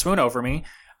everyone swoon over me.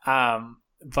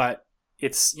 But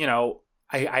it's,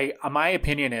 my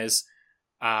opinion is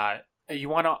you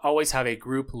want to always have a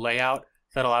group layout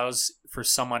that allows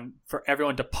for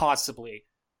everyone to possibly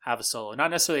have a solo.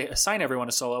 Not necessarily assign everyone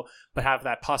a solo, but have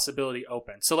that possibility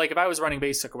open. So like if I was running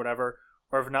basic or whatever,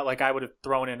 or if not, like I would have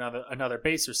thrown in another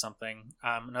bass or something,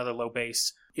 another low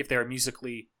bass, if they're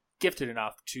musically gifted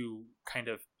enough to kind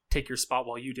of take your spot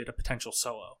while you did a potential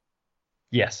solo.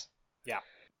 Yes. Yeah.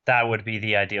 That would be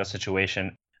the ideal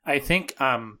situation. I think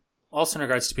also in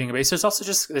regards to being a bass, there's also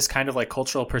just this kind of like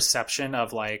cultural perception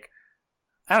of like,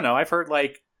 I don't know, I've heard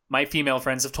like my female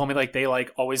friends have told me like they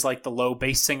like always like the low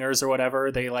bass singers or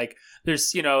whatever. They like, there's,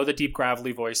 the deep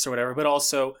gravelly voice or whatever, but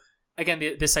also, again,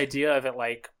 this idea of it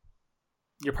like,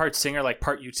 you're part singer, like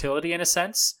part utility in a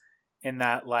sense, in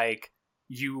that like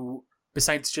you,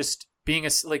 besides just being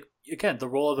again, the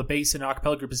role of a bass in an a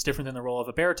cappella group is different than the role of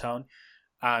a baritone,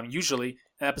 usually.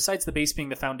 And that besides the bass being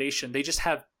the foundation, they just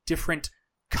have different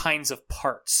kinds of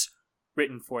parts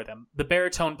written for them. The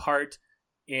baritone part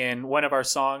in one of our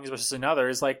songs versus another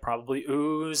is like probably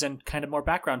oohs and kind of more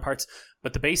background parts,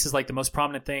 but the bass is like the most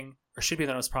prominent thing, or should be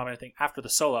the most prominent thing after the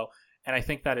solo. And I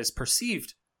think that is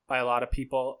perceived by a lot of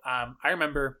people. I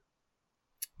remember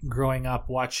growing up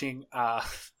watching,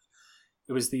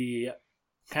 it was the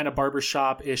kind of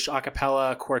barbershop-ish a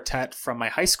cappella quartet from my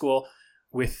high school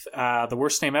with the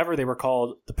worst name ever. They were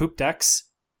called the Poop Decks.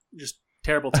 Just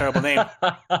terrible name.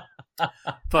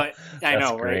 But I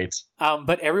know, great. Right?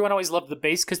 But everyone always loved the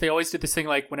bass because they always did this thing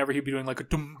like whenever he'd be doing like a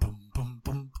dum boom boom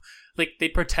boom, like they'd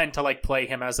pretend to like play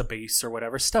him as a bass or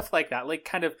whatever, stuff like that, like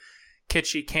kind of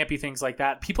kitschy, campy things like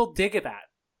that. People dig at that.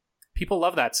 People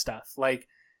love that stuff. Like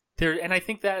and I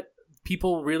think that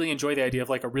people really enjoy the idea of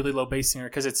like a really low bass singer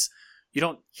because you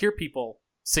don't hear people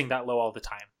sing that low all the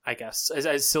time, I guess,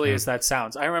 as silly as that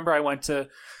sounds. I remember I went to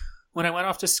when I went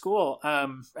off to school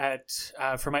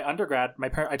for my undergrad,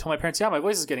 I told my parents, yeah, my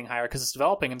voice is getting higher because it's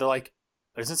developing, and they're like,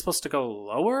 but isn't it supposed to go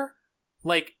lower?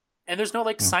 Like, and there's no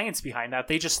science behind that.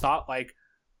 They just thought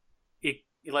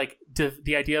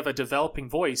the idea of a developing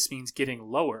voice means getting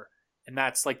lower, and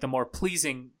that's like the more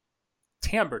pleasing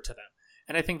timbre to them.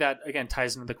 And I think that again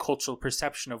ties into the cultural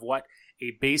perception of what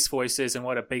a bass voice is and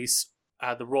what a bass,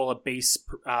 the role of bass.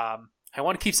 I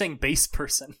want to keep saying bass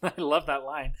person. I love that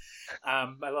line. I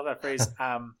love that phrase.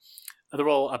 The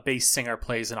role a bass singer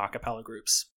plays in a cappella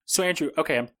groups. So Andrew,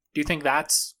 okay, do you think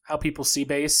that's how people see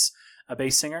bass, a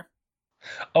bass singer?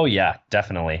 Oh yeah,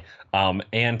 definitely.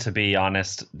 And to be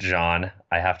honest, John,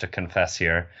 I have to confess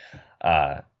here,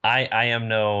 I am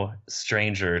no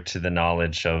stranger to the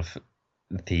knowledge of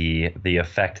the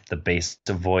effect the bass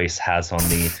voice has on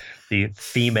the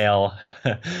female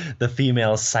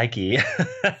psyche.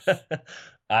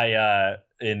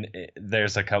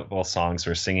 There's a couple of songs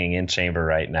we're singing in chamber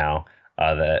right now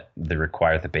that they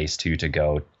require the bass two to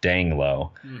go dang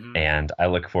low, and I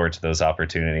look forward to those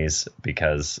opportunities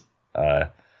because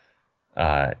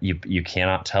you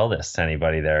cannot tell this to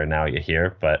anybody there now you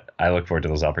hear, but I look forward to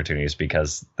those opportunities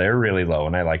because they're really low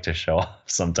and I like to show off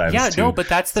sometimes. Yeah, no, but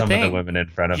that's the thing. Some of the women in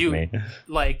front of me.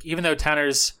 Like, even though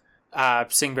tenors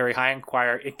sing very high in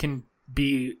choir, it can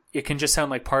just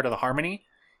sound like part of the harmony.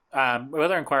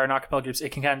 Whether in choir or not acapella groups,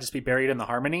 it can kind of just be buried in the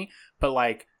harmony. But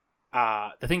like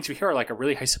the things we hear are like a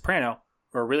really high soprano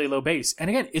or a really low bass. And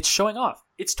again, it's showing off.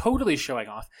 It's totally showing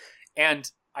off.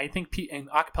 And I think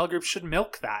acapella groups should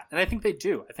milk that. And I think they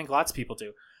do. I think lots of people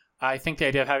do. I think the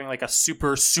idea of having like a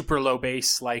super, super low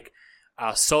bass, like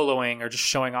soloing or just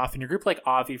showing off in your group, like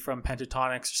Avi from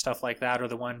Pentatonix or stuff like that, or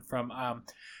the one from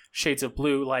Shades of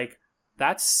Blue, like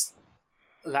that's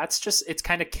just, it's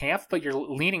kind of camp, but you're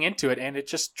leaning into it and it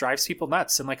just drives people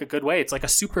nuts in like a good way. It's like a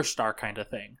superstar kind of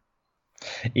thing.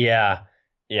 Yeah.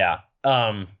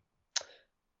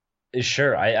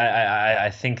 Sure. I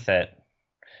think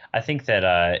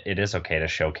that it is okay to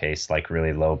showcase like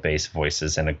really low bass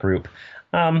voices in a group.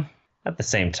 At the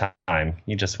same time,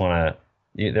 you just want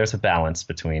to. There's a balance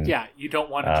between. Yeah, you don't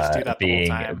want to just do that the whole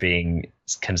time. Being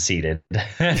conceited,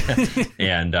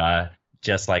 and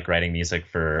just like writing music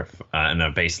for and a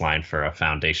bass line for a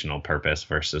foundational purpose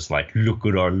versus like, look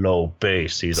at our low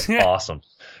bass, he's awesome.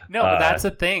 No, but that's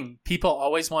the thing. People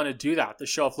always want to do that to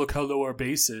show off. Look how low our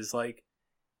bass is. Like,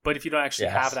 but if you don't actually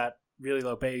have that really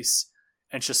low bass.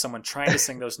 And it's just someone trying to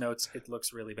sing those notes, it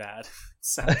looks really bad. It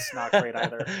sounds not great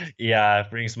either. Yeah, it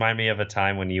brings me of a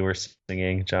time when you were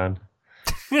singing, John.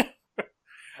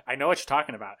 I know what you're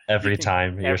talking about. Every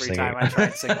time I try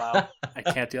and sing low, I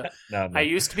can't do it. No. I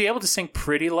used to be able to sing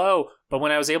pretty low, but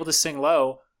when I was able to sing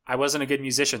low, I wasn't a good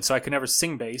musician, so I could never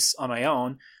sing bass on my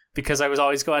own because I was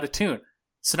always go out of tune.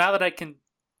 So now that I can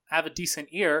have a decent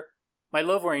ear, my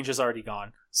low range is already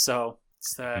gone. So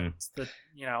it's the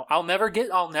I'll never get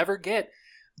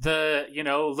the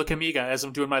look amiga as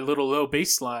I'm doing my little low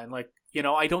bass line. Like,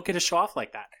 I don't get to show off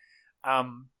like that.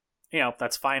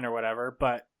 That's fine or whatever.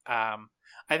 But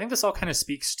I think this all kind of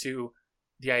speaks to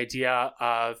the idea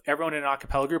of everyone in an a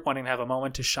cappella group wanting to have a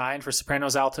moment to shine. For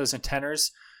sopranos, altos, and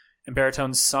tenors, and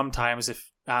baritones sometimes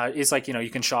it's like, you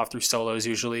can show off through solos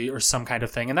usually or some kind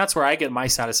of thing. And that's where I get my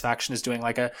satisfaction, is doing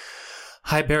like a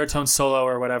high baritone solo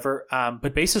or whatever.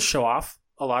 But basses show off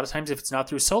a lot of times. If it's not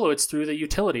through solo, it's through the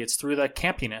utility. It's through the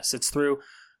campiness. It's through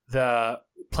the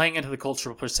playing into the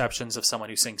cultural perceptions of someone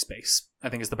who sings bass, I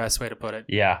think is the best way to put it.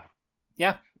 Yeah.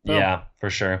 Boom. Yeah, for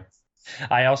sure.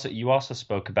 You also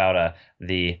spoke about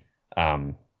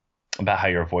about how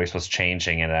your voice was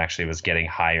changing and it actually was getting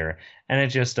higher. And it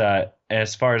just,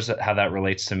 as far as how that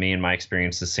relates to me and my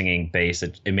experiences singing bass,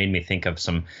 it made me think of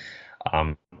some,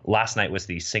 last night was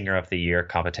the Singer of the Year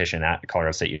competition at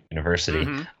Colorado State University.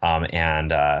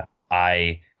 And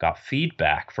I got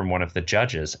feedback from one of the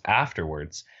judges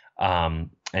afterwards. And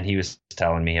he was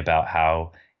telling me about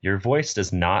how your voice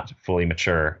does not fully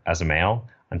mature as a male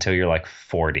until you're like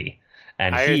 40.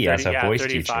 And he, as a voice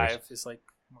teacher, is like,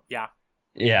 yeah.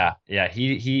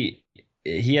 He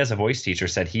as a voice teacher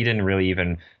said he didn't really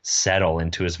even settle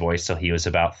into his voice till he was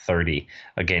about 30.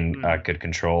 Again, good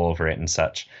control over it and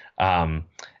such. And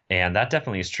that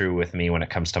definitely is true with me when it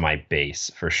comes to my bass,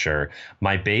 for sure.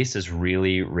 My bass is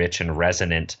really rich and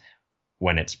resonant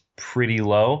when it's pretty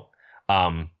low.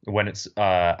 When it's,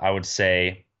 I would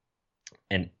say,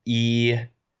 an E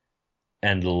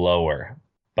and lower.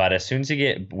 But as soon as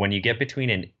when you get between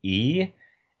an E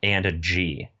and a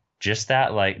G, just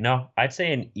that, like, no, I'd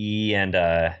say an E and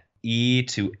a E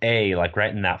to A, like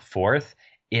right in that fourth,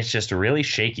 it's just really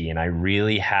shaky. And I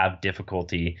really have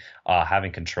difficulty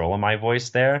having control of my voice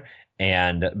there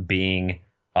and being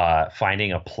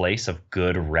finding a place of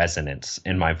good resonance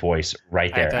in my voice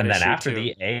right there. And then after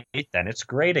the eighth, then it's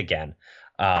great again.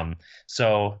 But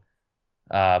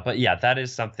yeah, that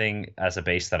is something as a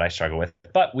bass that I struggle with.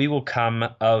 But we will come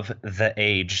of the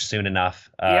age soon enough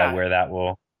where that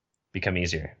will become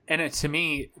easier. And to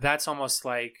me, that's almost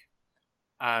like,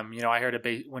 I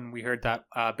heard when we heard that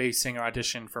bass singer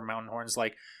audition for Mountain Horns,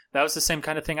 like that was the same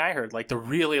kind of thing I heard. Like the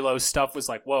really low stuff was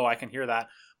like, whoa, I can hear that.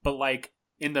 But like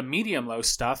in the medium low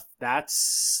stuff, that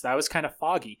was kind of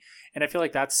foggy. And I feel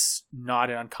like that's not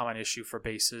an uncommon issue for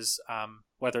basses,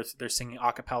 whether they're singing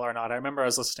a cappella or not. I remember I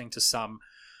was listening to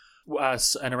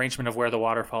an arrangement of Where the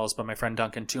Water Falls by my friend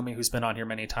Duncan Toomey, who's been on here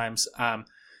many times.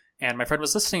 And my friend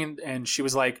was listening and she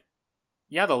was like,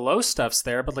 yeah, the low stuff's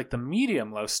there, but like the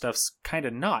medium low stuff's kind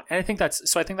of not. And I think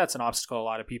that's an obstacle a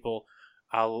lot of people,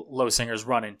 low singers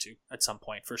run into at some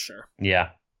point for sure.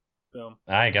 Yeah. Boom.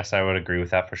 I guess I would agree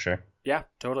with that for sure. Yeah,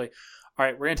 totally. All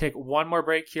right, we're going to take one more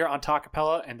break here on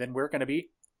Talkapella, and then we're going to be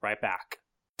right back.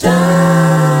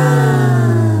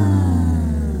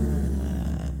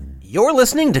 You're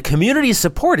listening to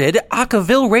community-supported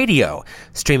Acaville Radio,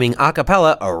 streaming a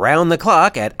cappella around the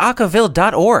clock at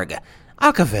acaville.org.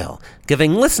 Acaville,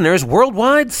 giving listeners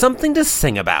worldwide something to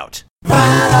sing about.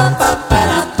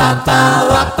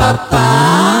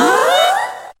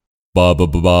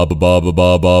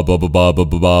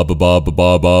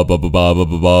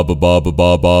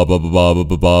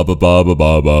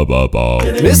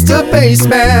 Mr.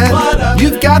 Bassman,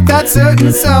 you've got that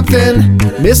certain something.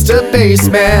 Mr.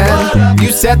 Bassman,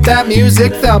 you set that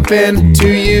music thumping. To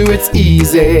you it's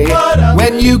easy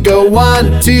when you go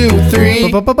 1, 2,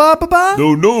 3. No.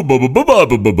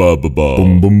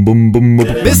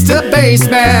 Mr.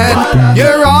 Bassman,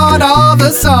 you're on all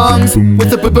the songs with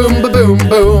the boom boom boom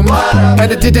boom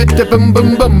and a boom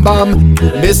boom boom bum.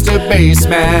 Mr.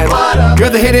 Bassman, you're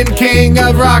the hidden king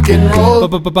of rock and roll.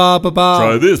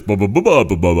 Try this.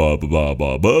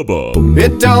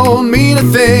 It don't mean a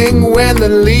thing when the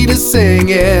lead is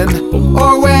singing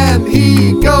or when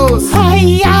he goes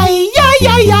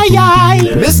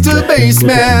Mr.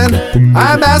 Bassman,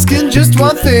 I'm asking just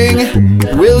one thing.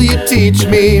 Will you teach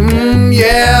me,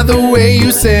 yeah, the way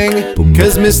you sing?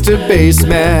 Cause Mr.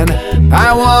 Bassman,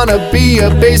 I wanna be a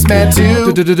bassman too. Yeah.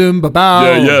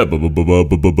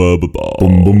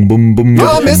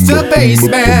 Oh, Mr.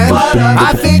 Bassman,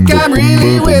 I think I'm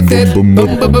really with it. Boom,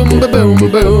 boom, boom, boom, boom,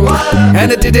 boom.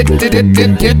 And it. Oh,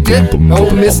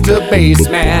 Mr.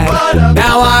 Bassman,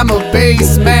 now I'm a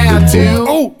bassman too.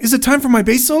 Oh, is it time for my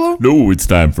bass solo? No, it's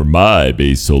time for my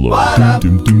bass solo.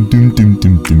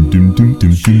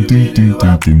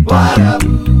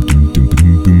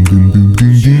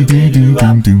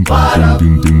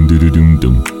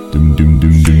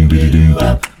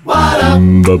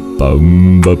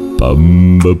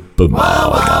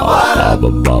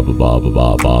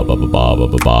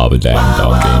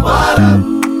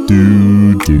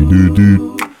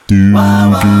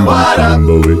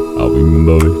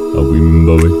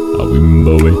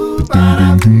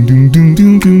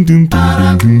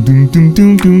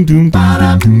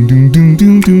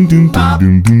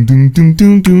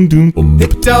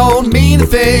 It don't mean a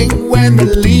thing when the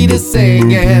lead is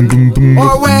singing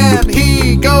or when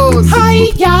he goes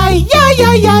Hey,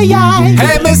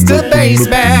 Mr.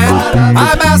 Bassman,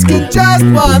 I'm asking just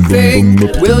one thing.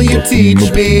 Will you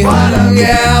teach me,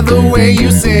 yeah, the way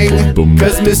you sing?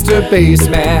 Cause Mr.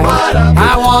 Bassman,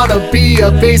 I wanna be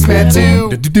a bassman too.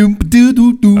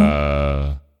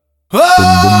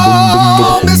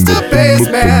 Oh, Mr.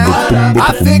 Bassman,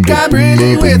 I think I'm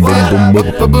really with it. Boom,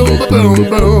 boom, boom,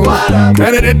 boom.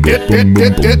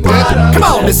 Come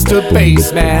on, Mr.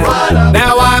 Bassman,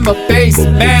 now I'm a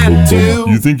bassman too.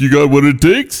 You think you got what it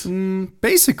takes?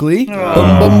 Basically.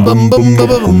 Time to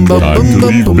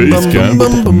leave bass camp.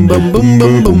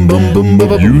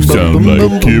 You sound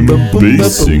like Kim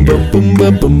Bass Singer.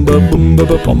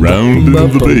 Rounding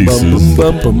the basses.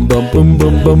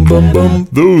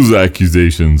 Those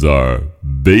accusations are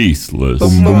baseless.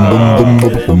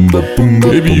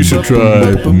 Maybe you should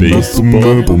try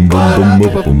baseball.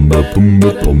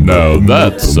 Now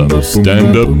that's some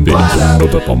stand-up bass.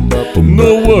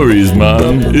 No worries,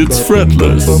 man, it's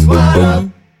fretless.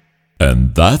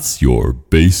 And that's your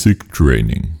basic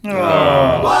training.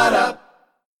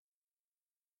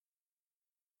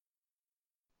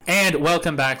 And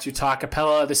welcome back to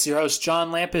Talkapella. This is your host,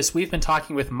 John Lampus. We've been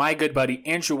talking with my good buddy,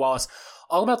 Andrew Wallace,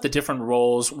 all about the different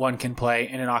roles one can play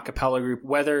in an a cappella group,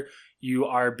 whether you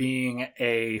are being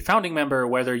a founding member,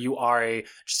 whether you are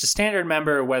just a standard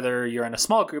member, whether you're in a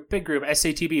small group, big group,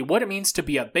 SATB, what it means to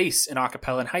be a bass in a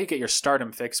cappella, and how you get your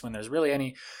stardom fix when there's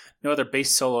really no other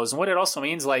bass solos, and what it also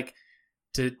means, like,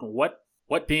 to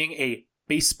what being a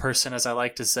bass person, as I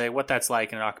like to say, what that's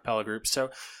like in an a cappella group. So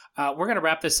we're going to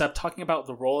wrap this up talking about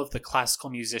the role of the classical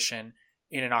musician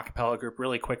in an a cappella group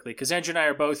really quickly, because Andrew and I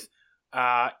are both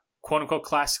quote unquote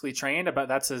classically trained.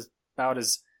 That's about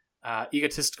as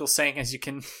egotistical saying as you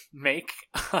can make.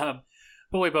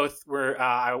 But we both were.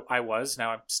 I was,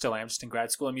 now I still am, just in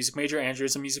grad school, a music major. Andrew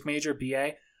is a music major,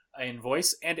 BA in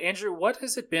voice. And Andrew, what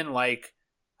has it been like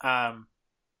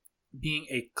being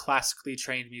a classically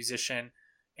trained musician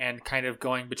and kind of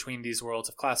going between these worlds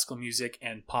of classical music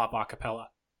and pop a cappella?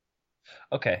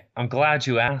 Okay, I'm glad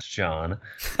you asked, John.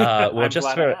 Well,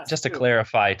 just to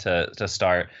clarify to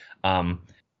start,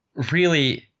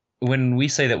 really, when we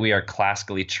say that we are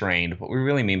classically trained, what we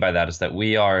really mean by that is that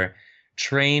we are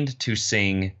trained to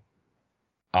sing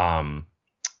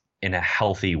in a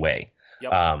healthy way.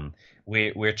 Yep.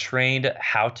 We're trained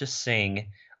how to sing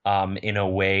in a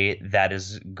way that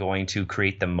is going to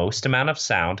create the most amount of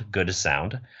sound, good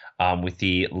sound, with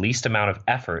the least amount of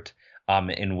effort,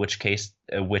 in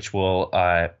which will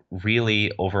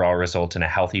really overall result in a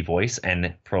healthy voice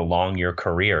and prolong your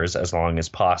careers as long as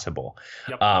possible.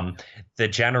 Yep. The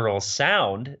general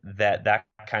sound that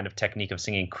kind of technique of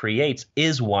singing creates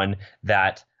is one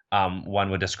that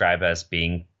one would describe as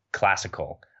being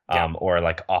classical, or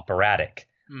like operatic.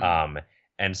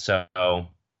 And so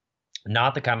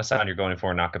not the kind of sound you're going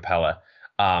for in a cappella.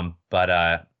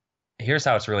 But here's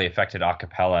how it's really affected a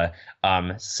cappella.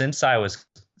 Since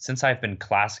I've been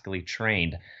classically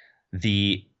trained,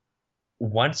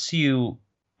 once you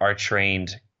are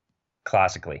trained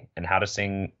classically and how to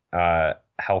sing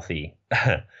healthy,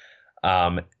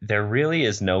 there really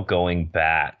is no going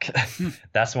back.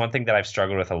 That's one thing that I've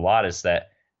struggled with a lot, is that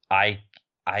I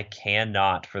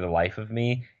cannot for the life of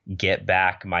me get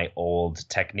back my old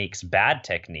techniques, bad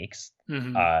techniques.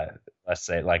 Let's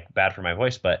say, like, bad for my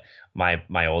voice, but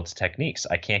my old techniques,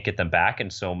 I can't get them back.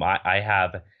 And so I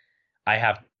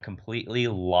have completely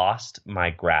lost my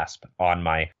grasp on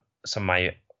some of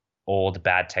my old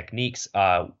bad techniques,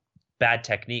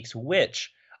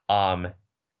 which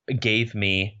gave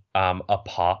me a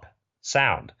pop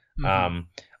sound.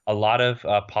 A lot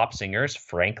of pop singers,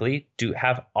 frankly, do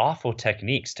have awful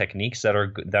techniques that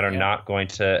are not going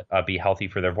to be healthy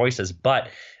for their voices, but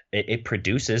it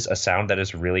produces a sound that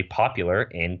is really popular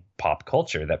in pop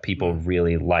culture that people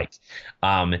really like.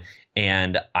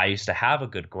 And I used to have a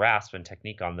good grasp and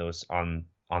technique on those, on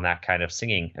that kind of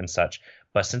singing and such.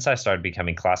 But since I started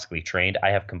becoming classically trained, I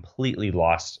have completely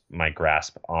lost my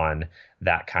grasp on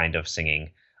that kind of singing,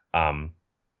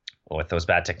 with those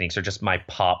bad techniques, or just my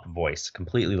pop voice,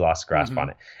 completely lost grasp on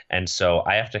it. And so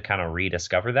I have to kind of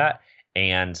rediscover that.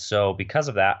 And so because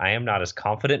of that, I am not as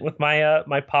confident with my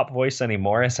my pop voice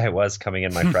anymore as I was coming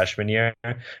in my freshman year.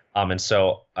 And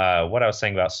so what I was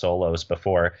saying about solos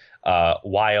before,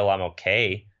 while I'm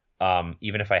okay,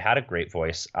 even if I had a great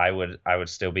voice, I would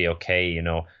still be okay,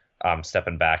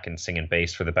 stepping back and singing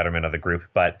bass for the betterment of the group.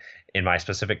 But in my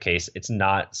specific case, it's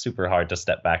not super hard to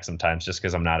step back sometimes, just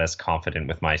because I'm not as confident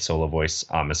with my solo voice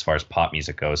as far as pop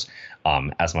music goes,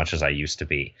 as much as I used to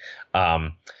be.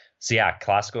 So yeah,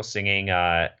 classical singing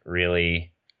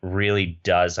really, really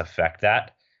does affect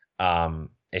that.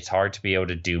 It's hard to be able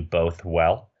to do both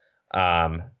well.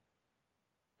 Let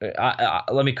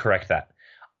me correct that.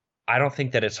 I don't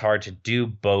think that it's hard to do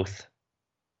both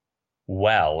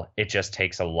well. It just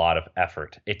takes a lot of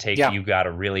effort. You got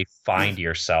to really find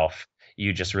yourself.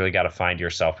 You just really got to find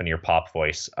yourself in your pop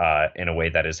voice in a way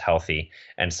that is healthy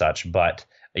and such. But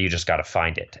you just got to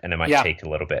find it, and it might take a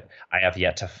little bit. I have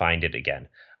yet to find it again.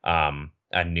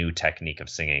 A new technique of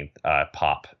singing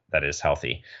pop that is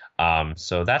healthy.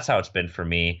 So that's how it's been for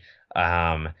me.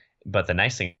 But the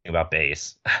nice thing about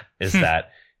bass is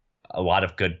that a lot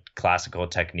of good classical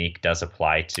technique does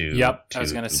apply to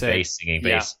bass, singing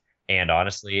bass. And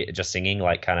honestly, just singing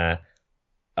like kind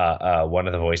of one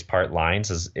of the voice part lines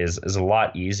is a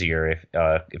lot easier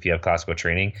if you have classical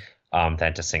training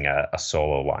than to sing a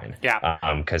solo line.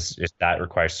 Because that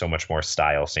requires so much more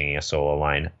style, singing a solo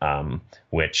line,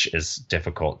 which is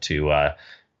difficult to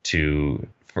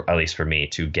at least for me,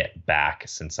 to get back,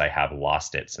 since I have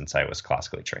lost it since I was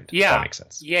classically trained. If that makes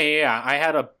sense. Yeah. I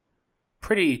had a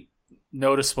pretty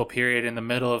noticeable period in the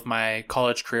middle of my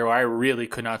college career where I really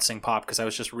could not sing pop because I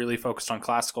was just really focused on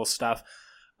classical stuff.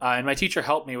 And my teacher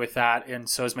helped me with that, and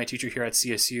so is my teacher here at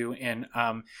CSU in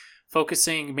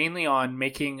focusing mainly on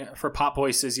making, for pop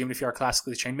voices, even if you are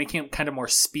classically trained, making it kind of more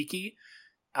speaky,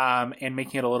 and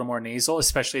making it a little more nasal,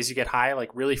 especially as you get high, like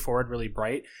really forward, really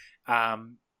bright.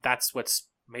 That's what's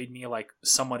made me like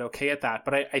somewhat okay at that.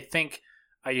 But I think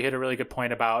you hit a really good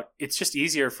point about it's just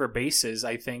easier for basses,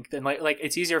 I think, than like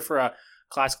it's easier for a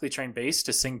classically trained bass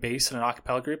to sing bass in an a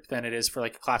cappella group than it is for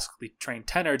like a classically trained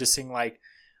tenor to sing like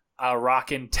a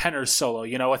rockin' tenor solo,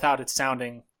 you know, without it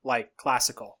sounding like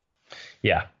classical.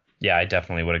 Yeah, I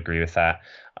definitely would agree with that.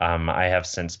 I have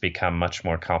since become much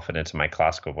more confident in my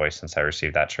classical voice since I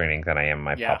received that training than I am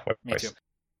my pop voice. Me too.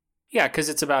 Yeah, because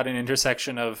it's about an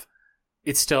intersection of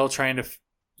it's still trying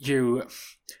to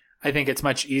I think it's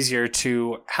much easier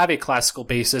to have a classical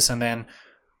basis and then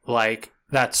like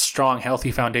that strong,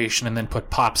 healthy foundation and then put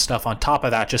pop stuff on top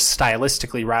of that just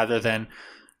stylistically rather than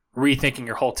rethinking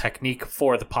your whole technique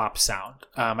for the pop sound.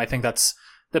 I think that's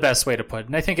the best way to put it.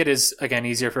 And I think it is, again,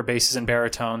 easier for basses and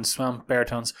baritones. Well,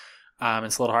 baritones,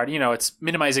 it's a little hard. You know, it's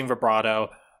minimizing vibrato,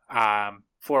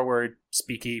 forward,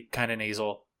 speaky, kind of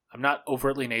nasal. I'm not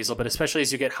overtly nasal, but especially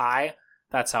as you get high,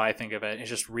 that's how I think of it. It's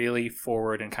just really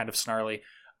forward and kind of snarly.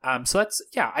 So that's,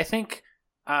 yeah, I think,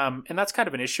 and that's kind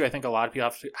of an issue I think a lot of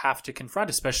people have to confront,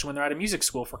 especially when they're at a music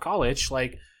school for college.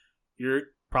 Like, you're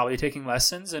probably taking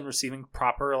lessons and receiving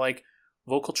proper, like,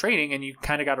 vocal training, and you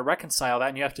kind of got to reconcile that,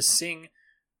 and you have to sing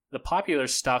the popular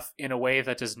stuff in a way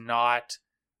that does not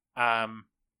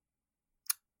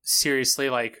seriously,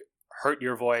 like, hurt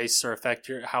your voice or affect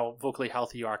how vocally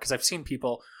healthy you are. Because I've seen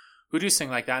people who do sing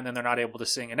like that, and then they're not able to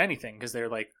sing in anything because they're,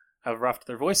 like, have roughed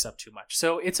their voice up too much.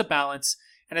 So it's a balance.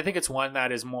 And I think it's one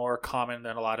that is more common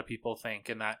than a lot of people think,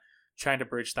 in that trying to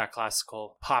bridge that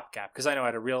classical pop gap. Because I know I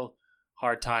had a real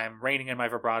hard time reining in my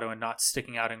vibrato and not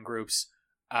sticking out in groups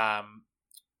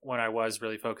when I was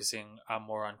really focusing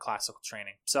more on classical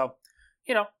training. So,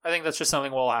 you know, I think that's just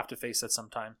something we'll have to face at some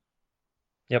time.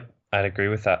 Yep, I'd agree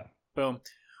with that. Boom.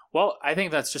 Well, I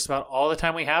think that's just about all the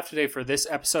time we have today for this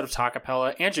episode of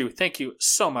Talkapella. Andrew, thank you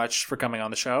so much for coming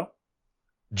on the show.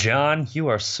 John, you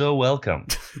are so welcome.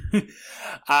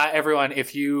 Everyone,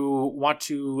 if you want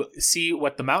to see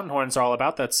what the Mountain Horns are all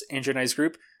about, that's Andrew and I's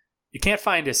group. You can't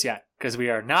find us yet because we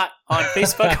are not on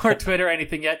Facebook or Twitter or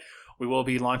anything yet. We will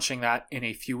be launching that in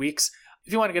a few weeks.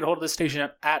 If you want to get a hold of the station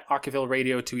at Acaville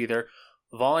Radio to either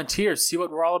volunteer, see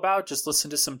what we're all about, just listen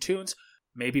to some tunes,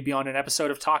 maybe be on an episode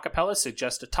of Talkapella,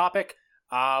 suggest a topic,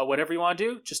 whatever you want to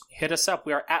do, just hit us up.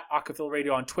 We are at Acaville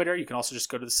Radio on Twitter. You can also just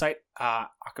go to the site,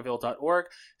 acaville.org,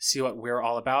 see what we're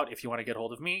all about. If you want to get a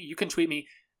hold of me, you can tweet me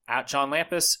at John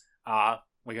Lampus.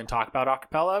 We can talk about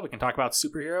acapella. We can talk about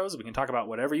superheroes. We can talk about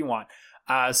whatever you want.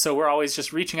 So we're always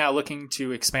just reaching out, looking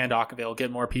to expand Acaville,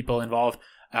 get more people involved.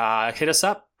 Hit us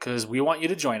up because we want you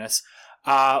to join us.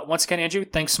 Once again, Andrew,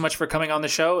 thanks so much for coming on the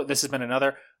show. This has been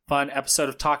another fun episode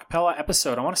of Talkapella.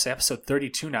 I want to say episode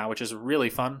 32 now, which is really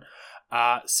fun.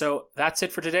 So that's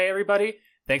it for today, everybody.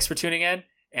 Thanks for tuning in.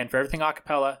 And for everything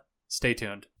acapella, stay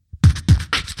tuned.